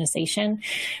your organization,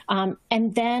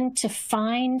 and then to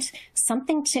find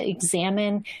something to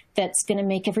examine that's going to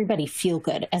make everybody feel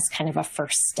good as kind of a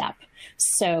first step.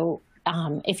 So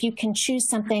if you can choose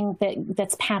something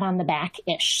that's pat on the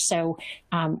back-ish. So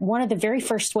one of the very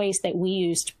first ways that we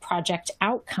used Project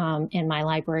Outcome in my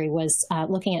library was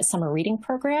looking at summer reading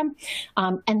program.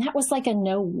 And that was like a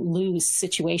no-lose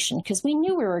situation because we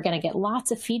knew we were going to get lots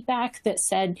of feedback that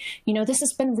said, this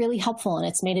has been really helpful and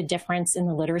it's made a difference in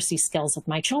the literacy skills of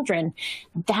my children.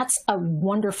 That's a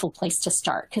wonderful place to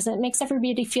start because it makes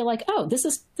everybody feel like, oh, this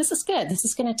is good. This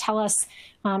is going to tell us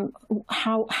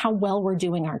how well we're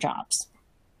doing our jobs.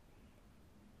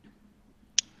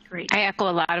 Great. I echo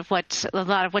a lot of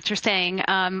what you're saying.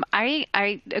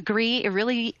 I agree. It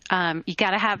really you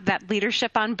got to have that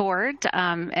leadership on board,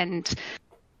 and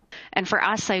for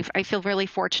us, I feel really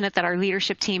fortunate that our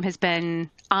leadership team has been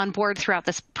on board throughout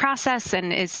this process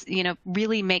and is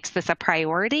really makes this a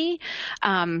priority.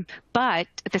 But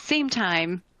at the same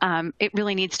time, it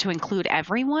really needs to include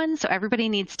everyone. So everybody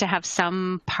needs to have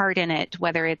some part in it,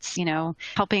 whether it's,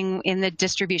 helping in the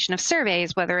distribution of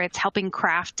surveys, whether it's helping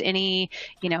craft any,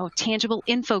 tangible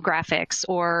infographics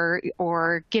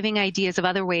or giving ideas of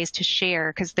other ways to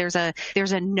share. Because there's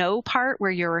a know part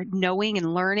where you're knowing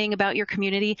and learning about your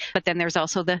community, but then there's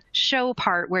also the show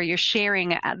part where you're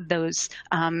sharing those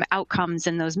outcomes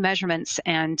and those measurements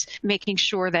and making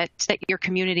sure that your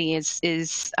community is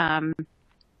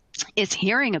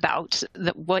hearing about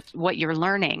what you're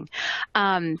learning.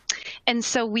 And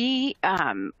so we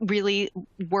really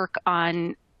work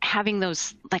on having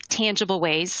those like tangible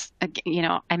ways.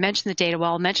 I mentioned the data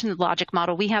wall, mentioned the logic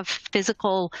model. We have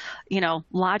physical,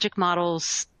 logic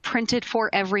models printed for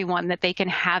everyone that they can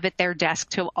have at their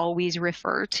desk to always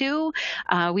refer to.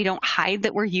 We don't hide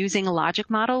that we're using a logic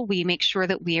model. We make sure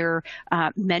that we're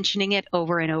mentioning it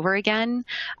over and over again.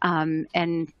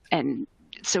 And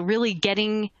so really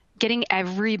getting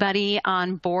everybody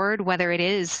on board, whether it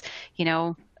is,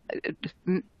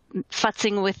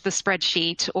 futzing with the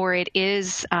spreadsheet or it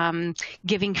is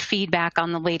giving feedback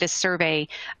on the latest survey,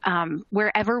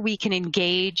 wherever we can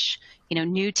engage,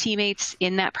 new teammates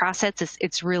in that process,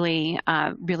 it's really,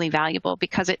 really valuable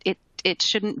because it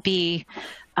shouldn't be,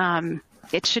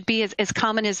 it should be as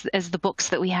common as the books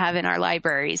that we have in our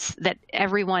libraries, that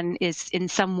everyone is in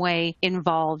some way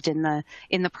involved in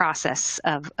the process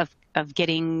of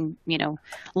getting,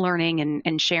 learning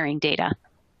and sharing data.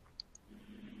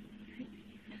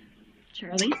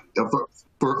 Charlie?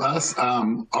 For us,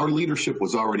 our leadership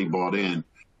was already bought in.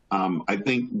 I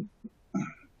think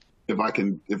if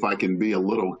I can be a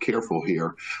little careful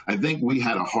here, I think we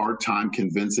had a hard time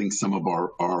convincing some of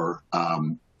our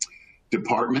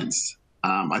departments.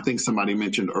 I think somebody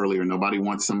mentioned earlier, nobody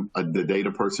wants the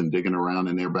data person digging around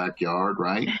in their backyard,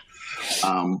 right?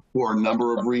 For a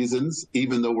number of reasons,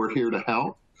 even though we're here to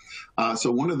help.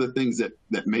 So one of the things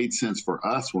that made sense for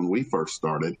us when we first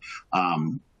started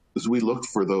is we looked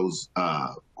for those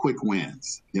quick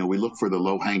wins. We look for the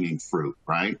low-hanging fruit,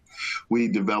 right? We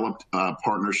developed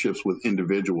partnerships with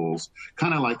individuals,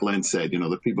 kind of like Len said,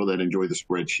 the people that enjoy the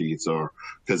spreadsheets, or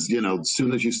because, as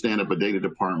soon as you stand up a data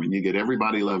department, you get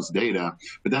everybody loves data,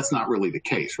 but that's not really the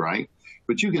case, right?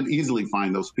 But you can easily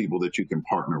find those people that you can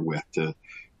partner with to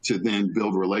to then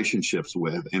build relationships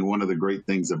with. And one of the great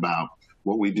things about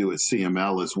what we do at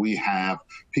CML is we have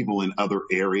people in other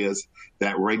areas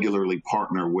that regularly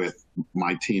partner with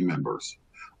my team members.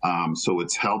 So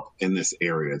it's help in this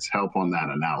area, it's help on that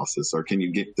analysis, or can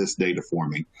you get this data for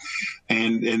me?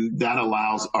 And that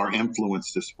allows our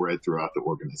influence to spread throughout the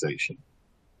organization.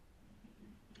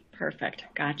 Perfect,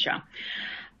 gotcha.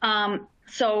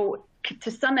 So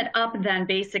to sum it up then,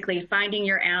 basically finding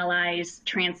your allies,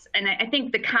 and I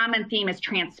think the common theme is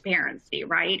transparency,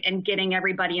 right? And getting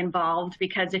everybody involved,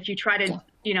 because if you try to,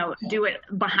 do it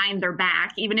behind their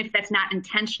back, even if that's not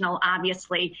intentional,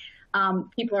 obviously,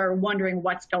 people are wondering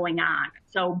what's going on.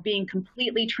 So being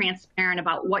completely transparent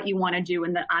about what you want to do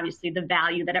and obviously the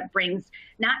value that it brings,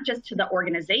 not just to the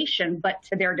organization, but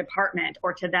to their department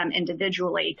or to them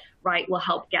individually, right, will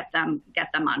help get them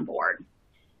on board.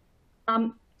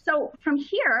 So from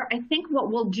here, I think what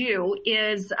we'll do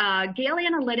is Gale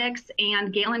Analytics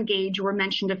and Gale Engage were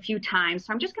mentioned a few times.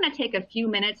 So I'm just going to take a few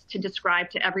minutes to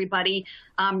describe to everybody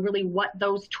really what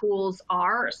those tools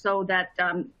are so that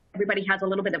everybody has a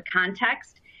little bit of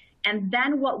context. And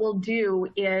then what we'll do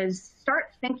is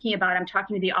start thinking about, I'm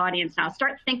talking to the audience now,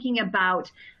 start thinking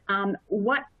about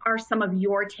what are some of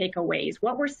your takeaways?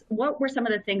 What were some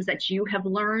of the things that you have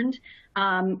learned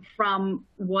from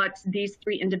what these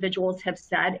three individuals have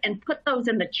said, and put those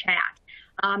in the chat.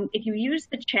 If you use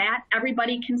the chat,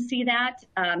 everybody can see that.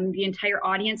 The entire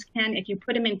audience can. If you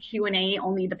put them in Q&A,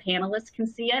 only the panelists can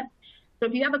see it. So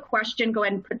if you have a question, go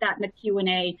ahead and put that in the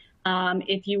Q&A.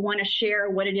 If you want to share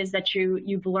what it is that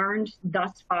you've learned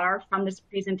thus far from this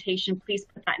presentation, please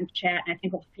put that in chat, and I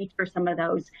think we'll feature some of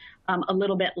those a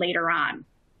little bit later on.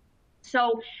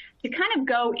 So to kind of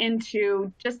go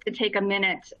into, just to take a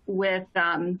minute with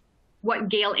what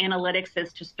Gale Analytics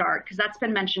is to start, because that's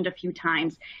been mentioned a few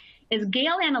times, is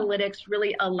Gale Analytics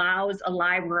really allows a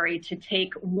library to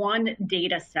take one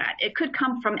data set. It could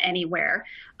come from anywhere,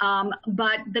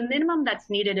 but the minimum that's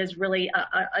needed is really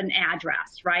an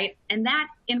address, right? And that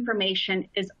information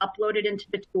is uploaded into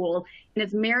the tool and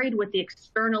is married with the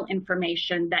external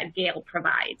information that Gale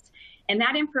provides. And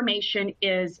that information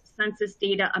is census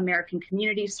data, American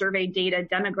Community Survey data,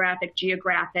 demographic,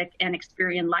 geographic, and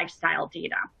Experian lifestyle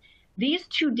data. These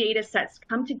two data sets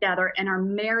come together and are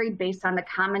married based on the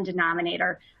common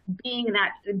denominator being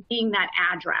that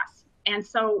address. And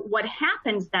so what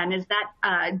happens then is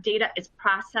that data is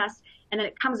processed and then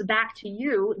it comes back to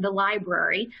you, the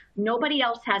library. Nobody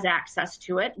else has access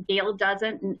to it. Gale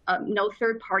doesn't, no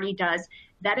third party does.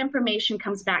 That information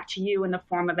comes back to you in the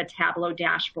form of a Tableau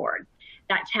dashboard.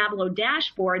 That Tableau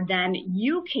dashboard, then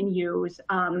you can use,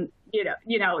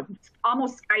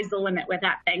 almost sky's the limit with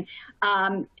that thing.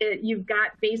 You've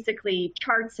got basically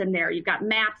charts in there. You've got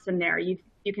maps in there. You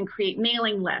can create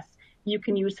mailing lists. You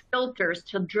can use filters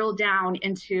to drill down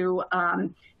into,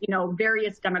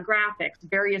 various demographics,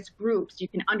 various groups. You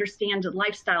can understand the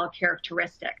lifestyle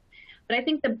characteristic. But I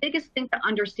think the biggest thing to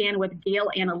understand with Gale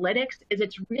Analytics is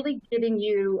it's really giving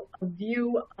you a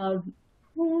view of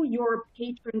who your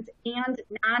patrons and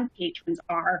non-patrons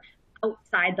are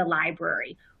outside the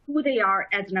library, who they are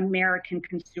as an American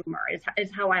consumer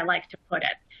is how I like to put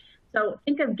it. So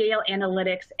think of Gale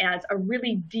Analytics as a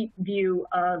really deep view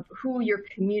of who your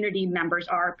community members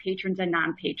are, patrons and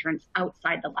non-patrons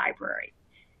outside the library.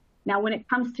 Now, when it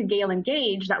comes to Gale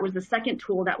Engage, that was the second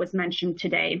tool that was mentioned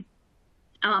today.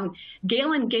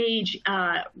 Gale Engage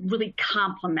really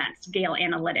complements Gale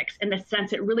Analytics in the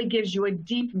sense it really gives you a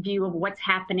deep view of what's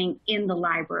happening in the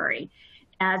library.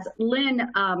 As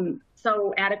Lynn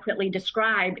so adequately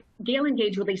described, Gale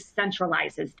Engage really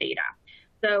centralizes data.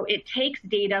 So it takes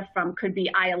data from, could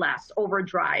be ILS,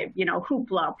 Overdrive,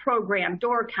 Hoopla, program,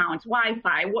 door counts,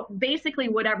 Wi-Fi, basically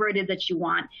whatever it is that you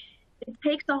want. It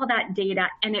takes all that data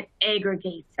and it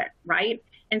aggregates it, right?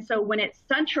 And so when it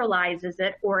centralizes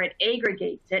it or it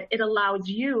aggregates it, it allows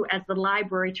you as the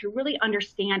library to really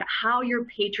understand how your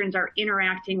patrons are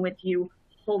interacting with you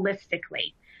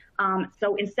holistically.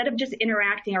 So instead of just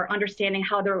interacting or understanding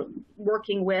how they're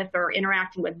working with or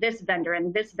interacting with this vendor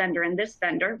and this vendor and this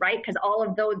vendor, right? Because all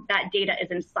of that data is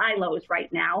in silos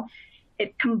right now.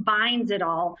 It combines it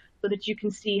all so that you can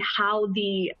see how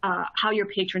your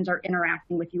patrons are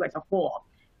interacting with you as a whole.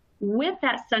 With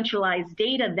that centralized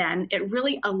data, then it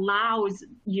really allows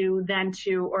you then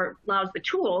allows the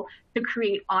tool to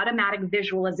create automatic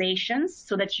visualizations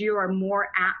so that you are more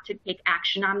apt to take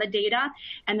action on the data.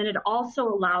 And then it also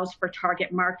allows for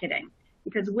target marketing,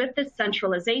 because with this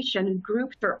centralization,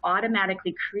 groups are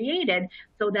automatically created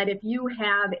so that if you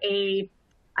have a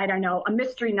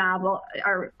mystery novel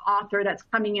or author that's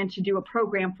coming in to do a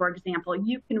program, for example,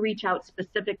 you can reach out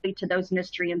specifically to those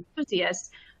mystery enthusiasts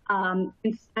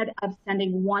instead of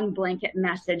sending one blanket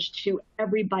message to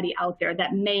everybody out there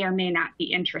that may or may not be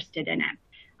interested in it.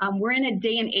 We're in a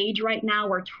day and age right now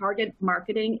where target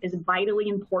marketing is vitally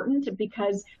important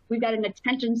because we've got an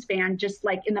attention span just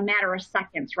like in a matter of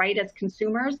seconds, right, as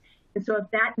consumers. And so if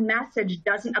that message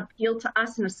doesn't appeal to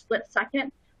us in a split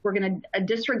second, we're going to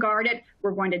disregard it,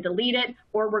 we're going to delete it,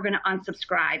 or we're going to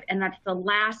unsubscribe. And that's the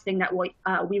last thing that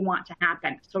we want to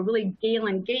happen. So really, Gale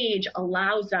Engage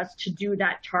allows us to do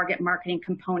that target marketing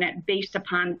component based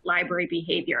upon library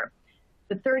behavior.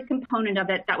 The third component of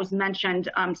it that was mentioned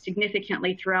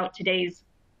significantly throughout today's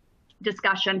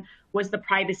discussion was the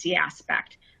privacy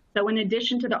aspect. So in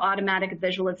addition to the automatic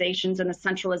visualizations and the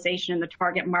centralization in the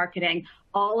target marketing,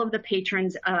 all of the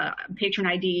patron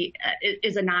ID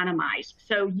is anonymized.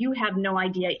 So you have no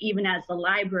idea, even as the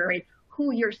library,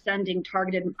 who you're sending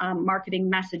targeted marketing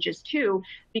messages to,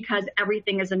 because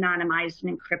everything is anonymized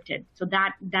and encrypted. So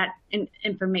that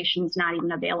information is not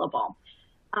even available.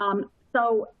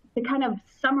 So to kind of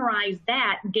summarize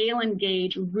that, Gale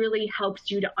Engage really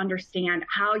helps you to understand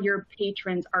how your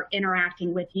patrons are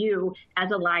interacting with you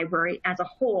as a library as a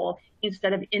whole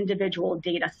instead of individual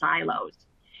data silos.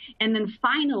 And then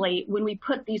finally, when we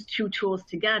put these two tools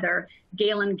together,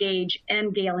 Gale Engage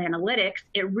and Gale Analytics,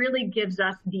 it really gives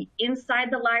us the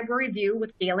inside the library view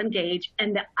with Gale Engage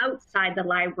and the outside the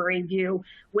library view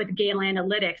with Gale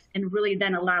Analytics, and really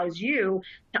then allows you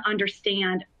to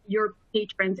understand your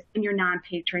patrons and your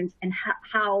non-patrons and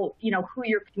how who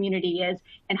your community is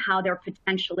and how they're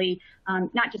potentially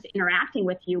not just interacting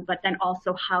with you, but then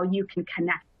also how you can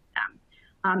connect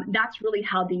with them. That's really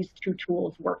how these two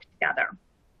tools work together.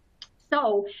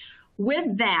 So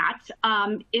with that,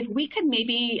 if we could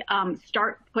maybe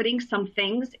start putting some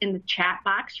things in the chat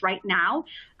box right now,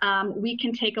 we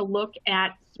can take a look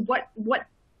at what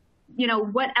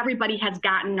everybody has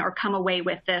gotten or come away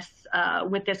with this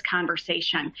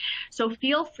conversation. So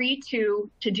feel free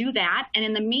to do that. And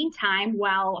in the meantime,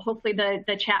 while hopefully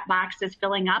the chat box is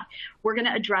filling up, we're going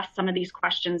to address some of these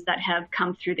questions that have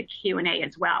come through the Q&A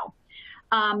as well.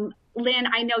 Lynn,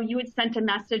 I know you had sent a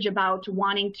message about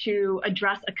wanting to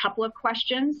address a couple of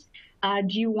questions.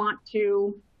 Do you want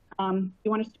to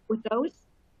start with those?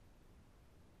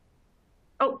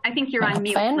 Oh, I think you're on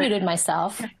mute. I unmuted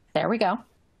myself. There we go.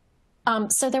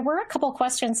 So there were a couple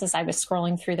questions as I was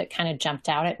scrolling through that kind of jumped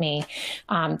out at me.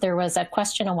 There was a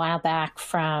question a while back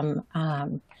from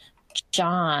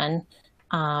John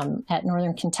at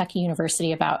Northern Kentucky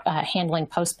University about handling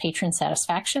post-patron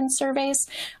satisfaction surveys.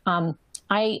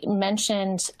 I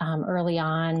mentioned early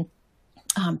on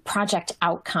Project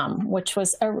Outcome, which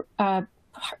was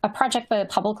a project by the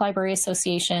Public Library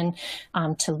Association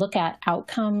to look at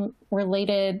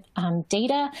outcome-related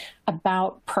data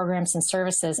about programs and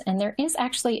services. And there is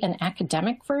actually an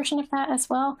academic version of that as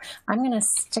well. I'm going to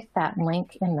stick that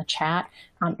link in the chat.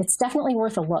 It's definitely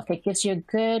worth a look. It gives you a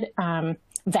good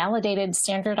validated,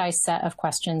 standardized set of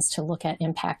questions to look at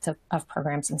impact of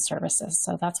programs and services.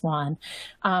 So that's one.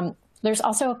 There's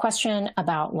also a question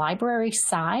about library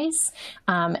size.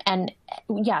 And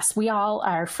yes, we all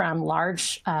are from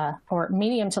large or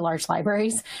medium to large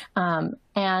libraries.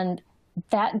 And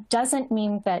that doesn't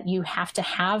mean that you have to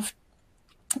have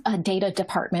a data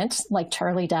department like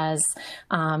Charlie does,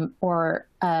 or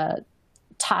a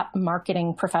top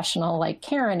marketing professional like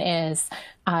Karen is,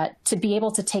 to be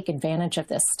able to take advantage of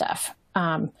this stuff.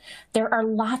 There are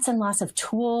lots and lots of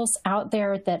tools out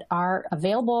there that are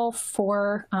available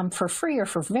for free or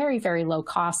for very, very low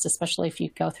cost, especially if you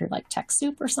go through like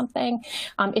TechSoup or something.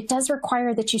 It does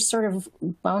require that you sort of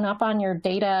bone up on your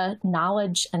data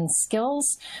knowledge and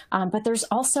skills, but there's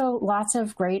also lots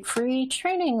of great free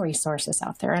training resources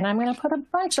out there. And I'm going to put a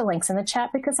bunch of links in the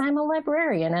chat because I'm a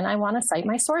librarian and I want to cite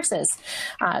my sources.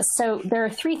 So there are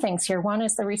three things here. One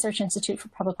is the Research Institute for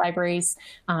Public Libraries,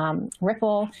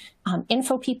 Ripple,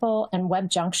 InfoPeople, and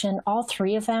WebJunction. All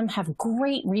three of them have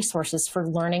great resources for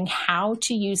learning how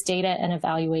to use data and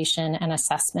evaluation and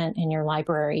assessment in your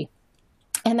library.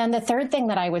 And then the third thing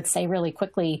that I would say really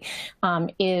quickly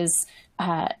is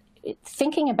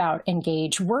thinking about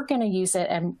Engage. We're going to use it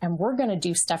and we're going to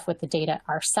do stuff with the data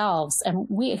ourselves. And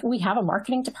we have a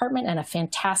marketing department and a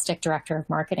fantastic director of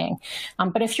marketing.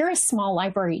 But if you're a small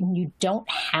library and you don't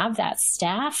have that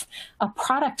staff, a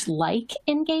product like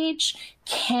Engage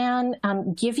can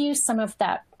give you some of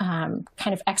that kind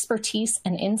of expertise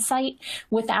and insight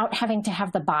without having to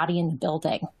have the body in the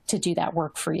building to do that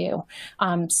work for you.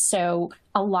 So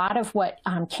a lot of what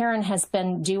Karen has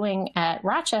been doing at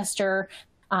Rochester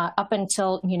up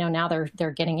until, now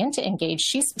they're getting into Engage,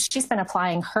 she's been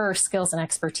applying her skills and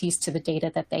expertise to the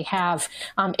data that they have.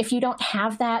 If you don't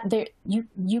have that,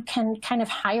 you can kind of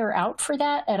hire out for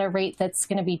that at a rate that's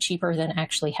going to be cheaper than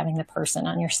actually having the person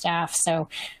on your staff. So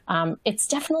it's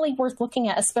definitely worth looking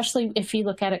at, especially if you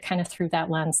look at it kind of through that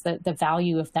lens, the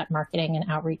value of that marketing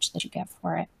and outreach that you get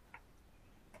for it.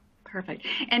 Perfect.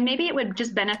 And maybe it would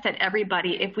just benefit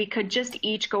everybody if we could just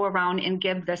each go around and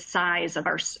give the size of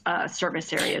our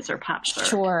service areas or pop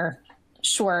serve.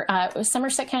 Sure.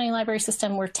 Somerset County Library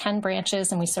System, we're 10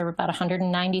 branches and we serve about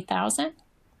 190,000.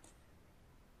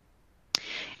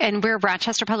 And we're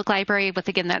Rochester Public Library with,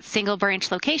 again, that single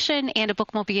branch location and a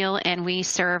bookmobile, and we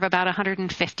serve about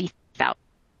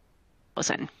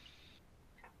 150,000.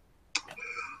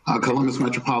 Columbus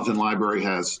Metropolitan Library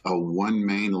has one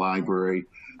main library,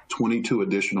 22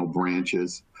 additional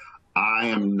branches. I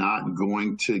am not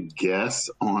going to guess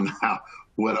on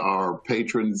what our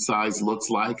patron size looks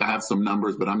like. I have some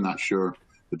numbers, but I'm not sure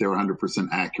that they're 100%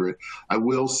 accurate. I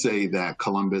will say that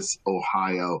Columbus,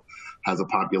 Ohio has a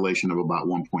population of about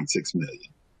 1.6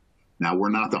 million. Now, we're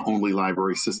not the only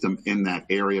library system in that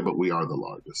area, but we are the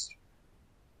largest.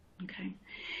 Okay.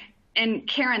 And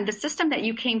Karen, the system that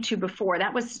you came to before,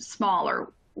 that was smaller,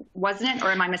 wasn't it?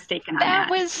 Or am I mistaken on that? That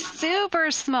was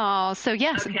super small. So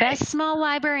yes, okay. Best small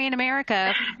library in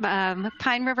America,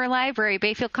 Pine River Library,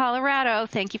 Bayfield, Colorado.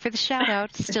 Thank you for the shout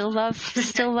out. Still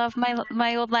love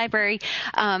my old library.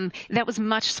 That was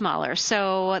much smaller.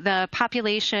 So the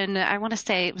population, I want to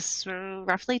say it was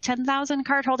roughly 10,000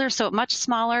 cardholders. So much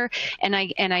smaller. And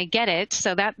I get it.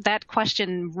 So that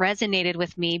question resonated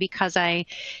with me because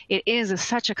it is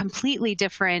such a completely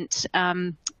different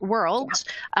world.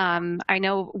 I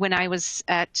know when I was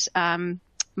at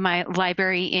my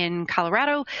library in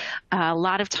Colorado, a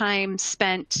lot of time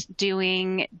spent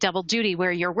doing double duty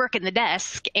where you're working the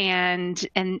desk and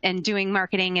doing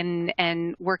marketing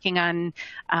and working on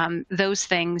those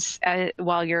things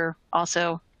while you're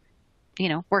also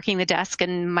working the desk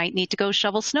and might need to go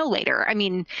shovel snow later. I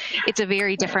mean, it's a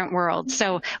very different world.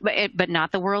 So, but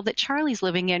not the world that Charlie's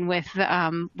living in with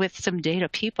some data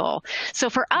people. So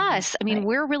for us, I mean,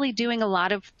 we're really doing a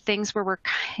lot of things where we're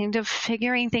kind of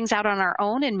figuring things out on our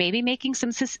own and maybe making some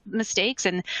mistakes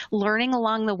and learning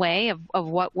along the way of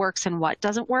what works and what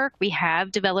doesn't work. We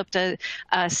have developed a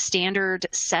standard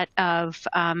set of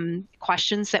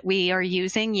questions that we are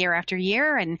using year after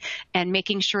year and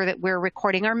making sure that we're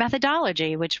recording our methodology,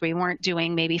 which we weren't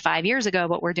doing maybe 5 years ago,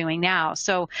 but we're doing now.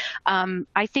 So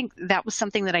I think that was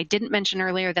something that I didn't mention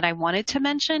earlier that I wanted to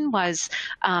mention was,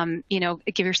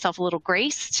 give yourself a little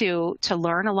grace to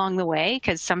learn along the way,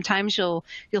 because sometimes you'll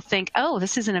think, oh,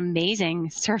 this is an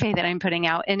amazing survey that I'm putting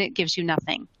out, and it gives you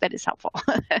nothing that is helpful.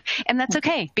 And that's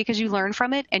okay, because you learn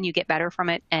from it and you get better from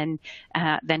it and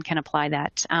then can apply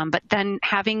that. But then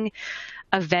having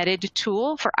a vetted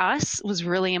tool for us was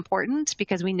really important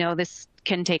because we know this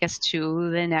can take us to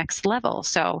the next level.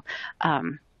 So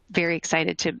very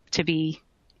excited to be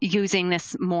using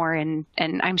this more and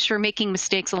I'm sure making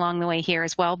mistakes along the way here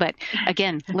as well. But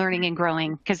again, learning and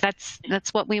growing, because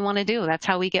that's what we want to do. That's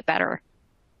how we get better.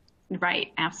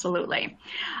 Right. Absolutely.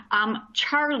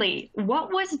 Charlie,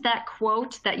 what was that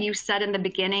quote that you said in the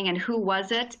beginning and who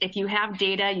was it? If you have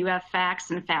data, you have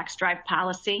facts, and facts drive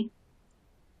policy.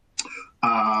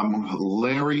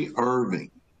 Larry Irving.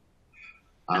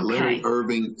 Okay. Larry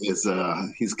Irving is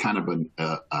he's kind of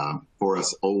for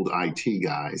us old IT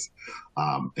guys,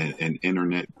 an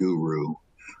internet guru.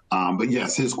 But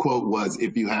yes, his quote was,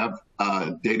 if you have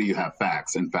data, you have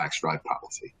facts, and facts drive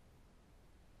policy.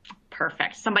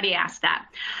 Perfect. Somebody asked that.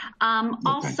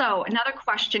 Also, another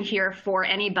question here for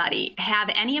anybody.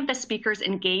 Have any of the speakers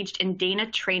engaged in data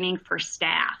training for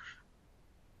staff?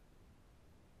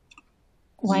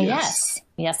 Why, yes.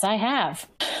 Yes, I have.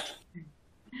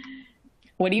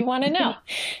 What do you want to know?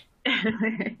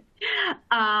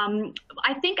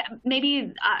 I think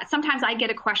maybe sometimes I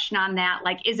get a question on that,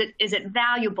 like, is it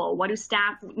valuable? What do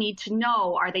staff need to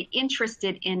know? Are they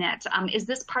interested in it? Is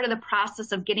this part of the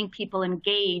process of getting people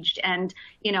engaged and,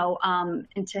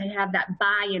 and to have that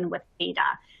buy-in with data?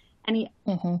 It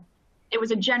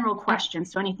was a general question,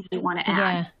 so anything you want to add?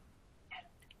 Yeah.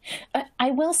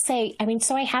 I will say,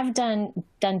 so I have done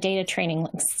data training,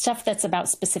 stuff that's about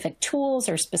specific tools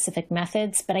or specific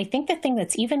methods. But I think the thing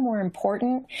that's even more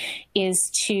important is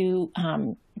to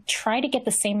try to get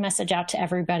the same message out to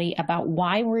everybody about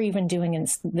why we're even doing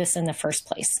this in the first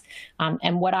place.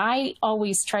 And what I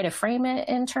always try to frame it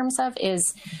in terms of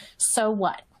is, so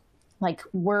what? Like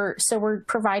we're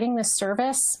providing this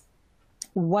service.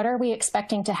 what are we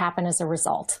expecting to happen as a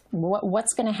result?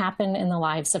 What's going to happen in the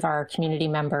lives of our community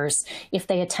members if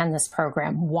they attend this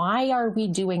program? Why are we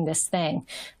doing this thing?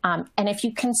 And if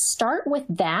you can start with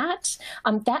that,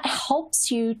 that helps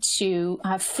you to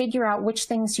figure out which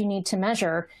things you need to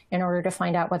measure in order to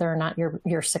find out whether or not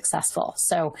you're successful.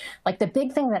 So like the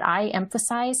big thing that I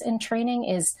emphasize in training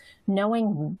is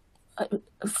knowing,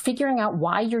 figuring out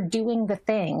why you're doing the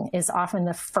thing is often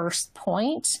the first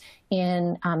point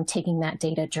in taking that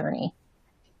data journey.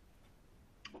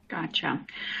 Gotcha.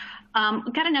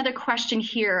 We've got another question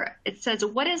here. It says,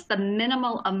 what is the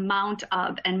minimal amount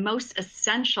of and most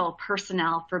essential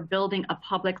personnel for building a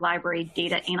public library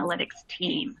data analytics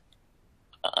team?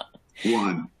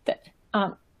 One.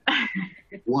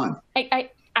 One.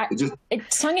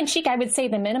 Tongue in cheek, I would say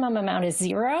the minimum amount is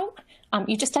 0.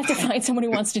 You just have to find someone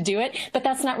who wants to do it, but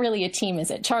that's not really a team,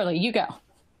 is it? Charlie, you go.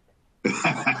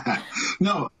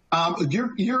 No,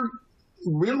 you're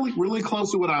really, really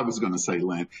close to what I was going to say,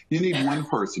 Lynn. You need one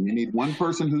person. You need one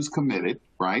person who's committed,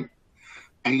 right?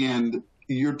 And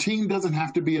your team doesn't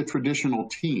have to be a traditional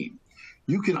team.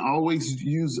 You can always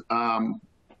use,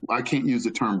 I can't use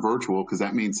the term virtual because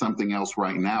that means something else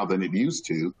right now than it used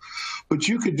to, but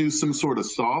you could do some sort of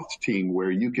soft team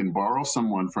where you can borrow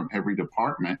someone from every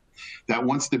department that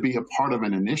wants to be a part of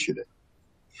an initiative.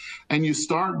 And you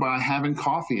start by having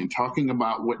coffee and talking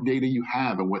about what data you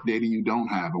have and what data you don't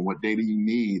have and what data you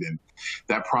need and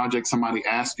that project somebody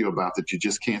asked you about that you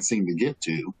just can't seem to get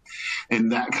to.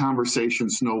 And that conversation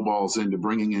snowballs into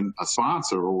bringing in a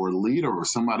sponsor or a leader or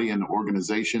somebody in the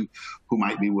organization who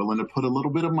might be willing to put a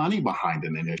little bit of money behind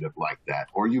an initiative like that.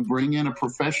 Or you bring in a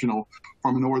professional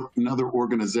from another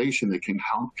organization that can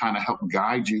kind of help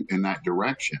guide you in that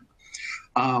direction.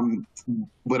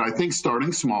 But I think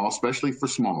starting small, especially for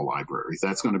small libraries,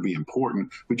 that's going to be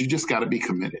important, but you just got to be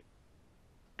committed.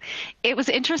 It was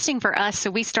interesting for us.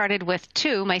 So we started with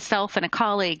 2, myself and a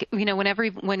colleague. You know,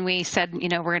 when we said, you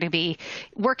know, we're going to be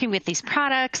working with these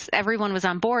products, everyone was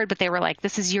on board, but they were like,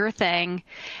 this is your thing.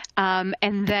 And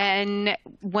then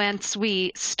once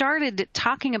we started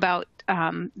talking about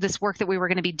this work that we were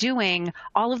going to be doing,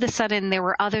 all of a sudden there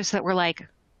were others that were like,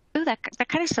 ooh, that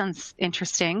kind of sounds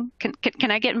interesting. Can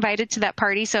I get invited to that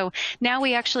party? So now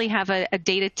we actually have a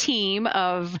data team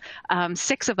of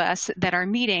 6 of us that are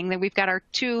meeting. That we've got our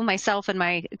 2, myself and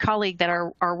my colleague, that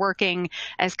are working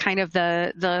as kind of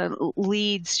the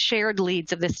leads, shared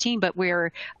leads of this team. But we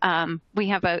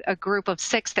have a group of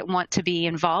 6 that want to be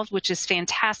involved, which is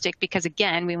fantastic because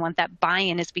again, we want that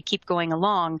buy-in as we keep going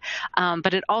along.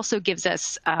 But it also gives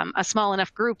us a small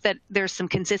enough group that there's some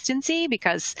consistency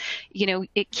because, you know,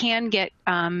 it can get,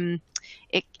 I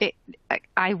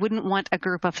wouldn't want a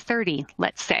group of 30,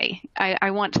 let's say. I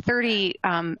want 30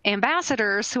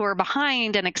 ambassadors who are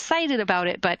behind and excited about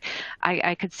it, but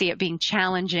I could see it being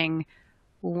challenging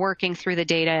working through the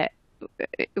data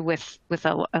with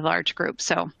a large group.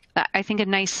 So I think a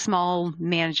nice, small,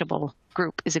 manageable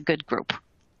group is a good group.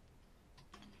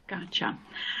 Gotcha.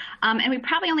 And we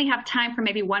probably only have time for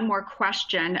maybe one more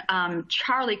question.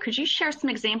 Charlie, could you share some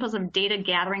examples of data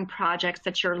gathering projects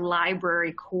that your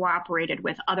library cooperated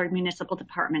with other municipal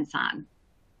departments on?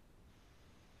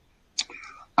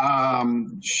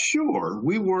 Sure.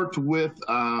 We worked with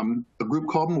a group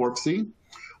called MORPC,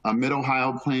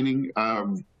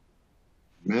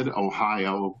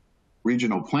 Mid-Ohio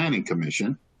Regional Planning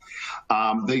Commission.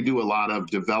 They do a lot of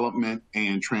development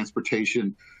and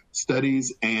transportation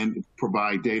studies and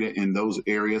provide data in those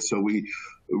areas. So we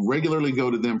regularly go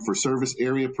to them for service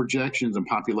area projections and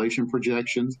population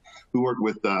projections. We work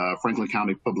with Franklin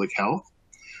County Public Health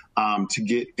to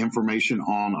get information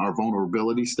on our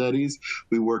vulnerability studies.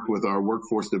 We work with our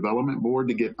Workforce Development Board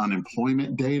to get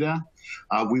unemployment data.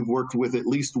 We've worked with at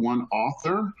least one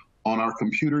author on our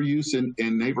computer use in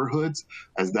neighborhoods,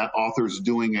 as that author's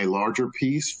doing a larger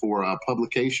piece for a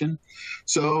publication.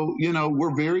 So, you know,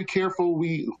 we're very careful.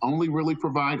 We only really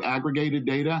provide aggregated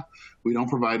data. We don't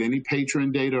provide any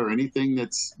patron data or anything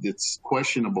that's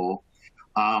questionable.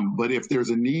 But if there's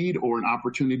a need or an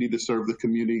opportunity to serve the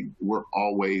community, we're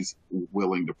always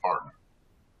willing to partner.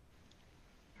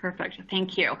 Perfect.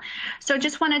 Thank you. So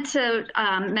just wanted to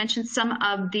mention some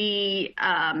of the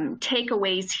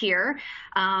takeaways here.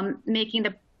 Making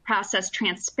the process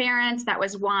transparent. That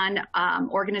was one.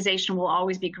 Organization will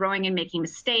always be growing and making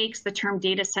mistakes. The term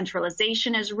data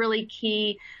centralization is really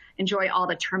key. Enjoy all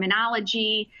the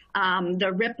terminology.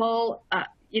 The ripple,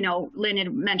 you know, Lynn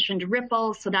had mentioned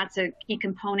ripple, so that's a key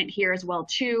component here as well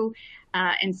too,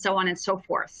 and so on and so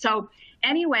forth. So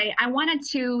Anyway, I wanted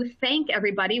to thank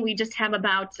everybody. We just have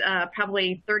about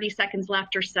probably 30 seconds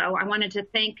left or so. I wanted to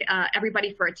thank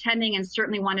everybody for attending, and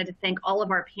certainly wanted to thank all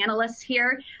of our panelists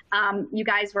here. You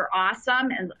guys were awesome,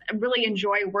 and I really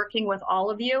enjoy working with all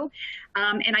of you.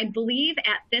 And I believe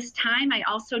at this time, I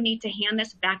also need to hand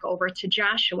this back over to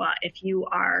Joshua if you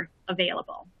are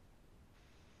available.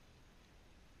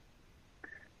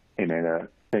 Hey, Nana,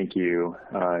 thank you.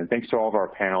 And thanks to all of our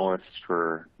panelists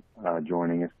for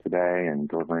joining us today and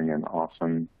delivering an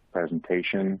awesome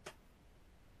presentation.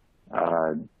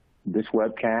 This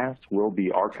webcast will be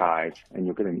archived, and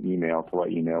you'll get an email to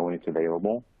let you know when it's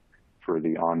available for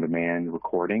the on-demand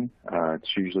recording.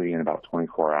 It's usually in about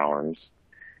 24 hours.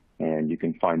 And you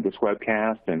can find this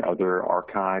webcast and other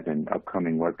archive and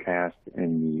upcoming webcasts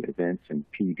in the events and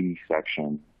PV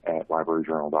section at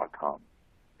libraryjournal.com.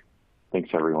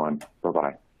 Thanks, everyone.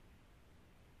 Bye-bye.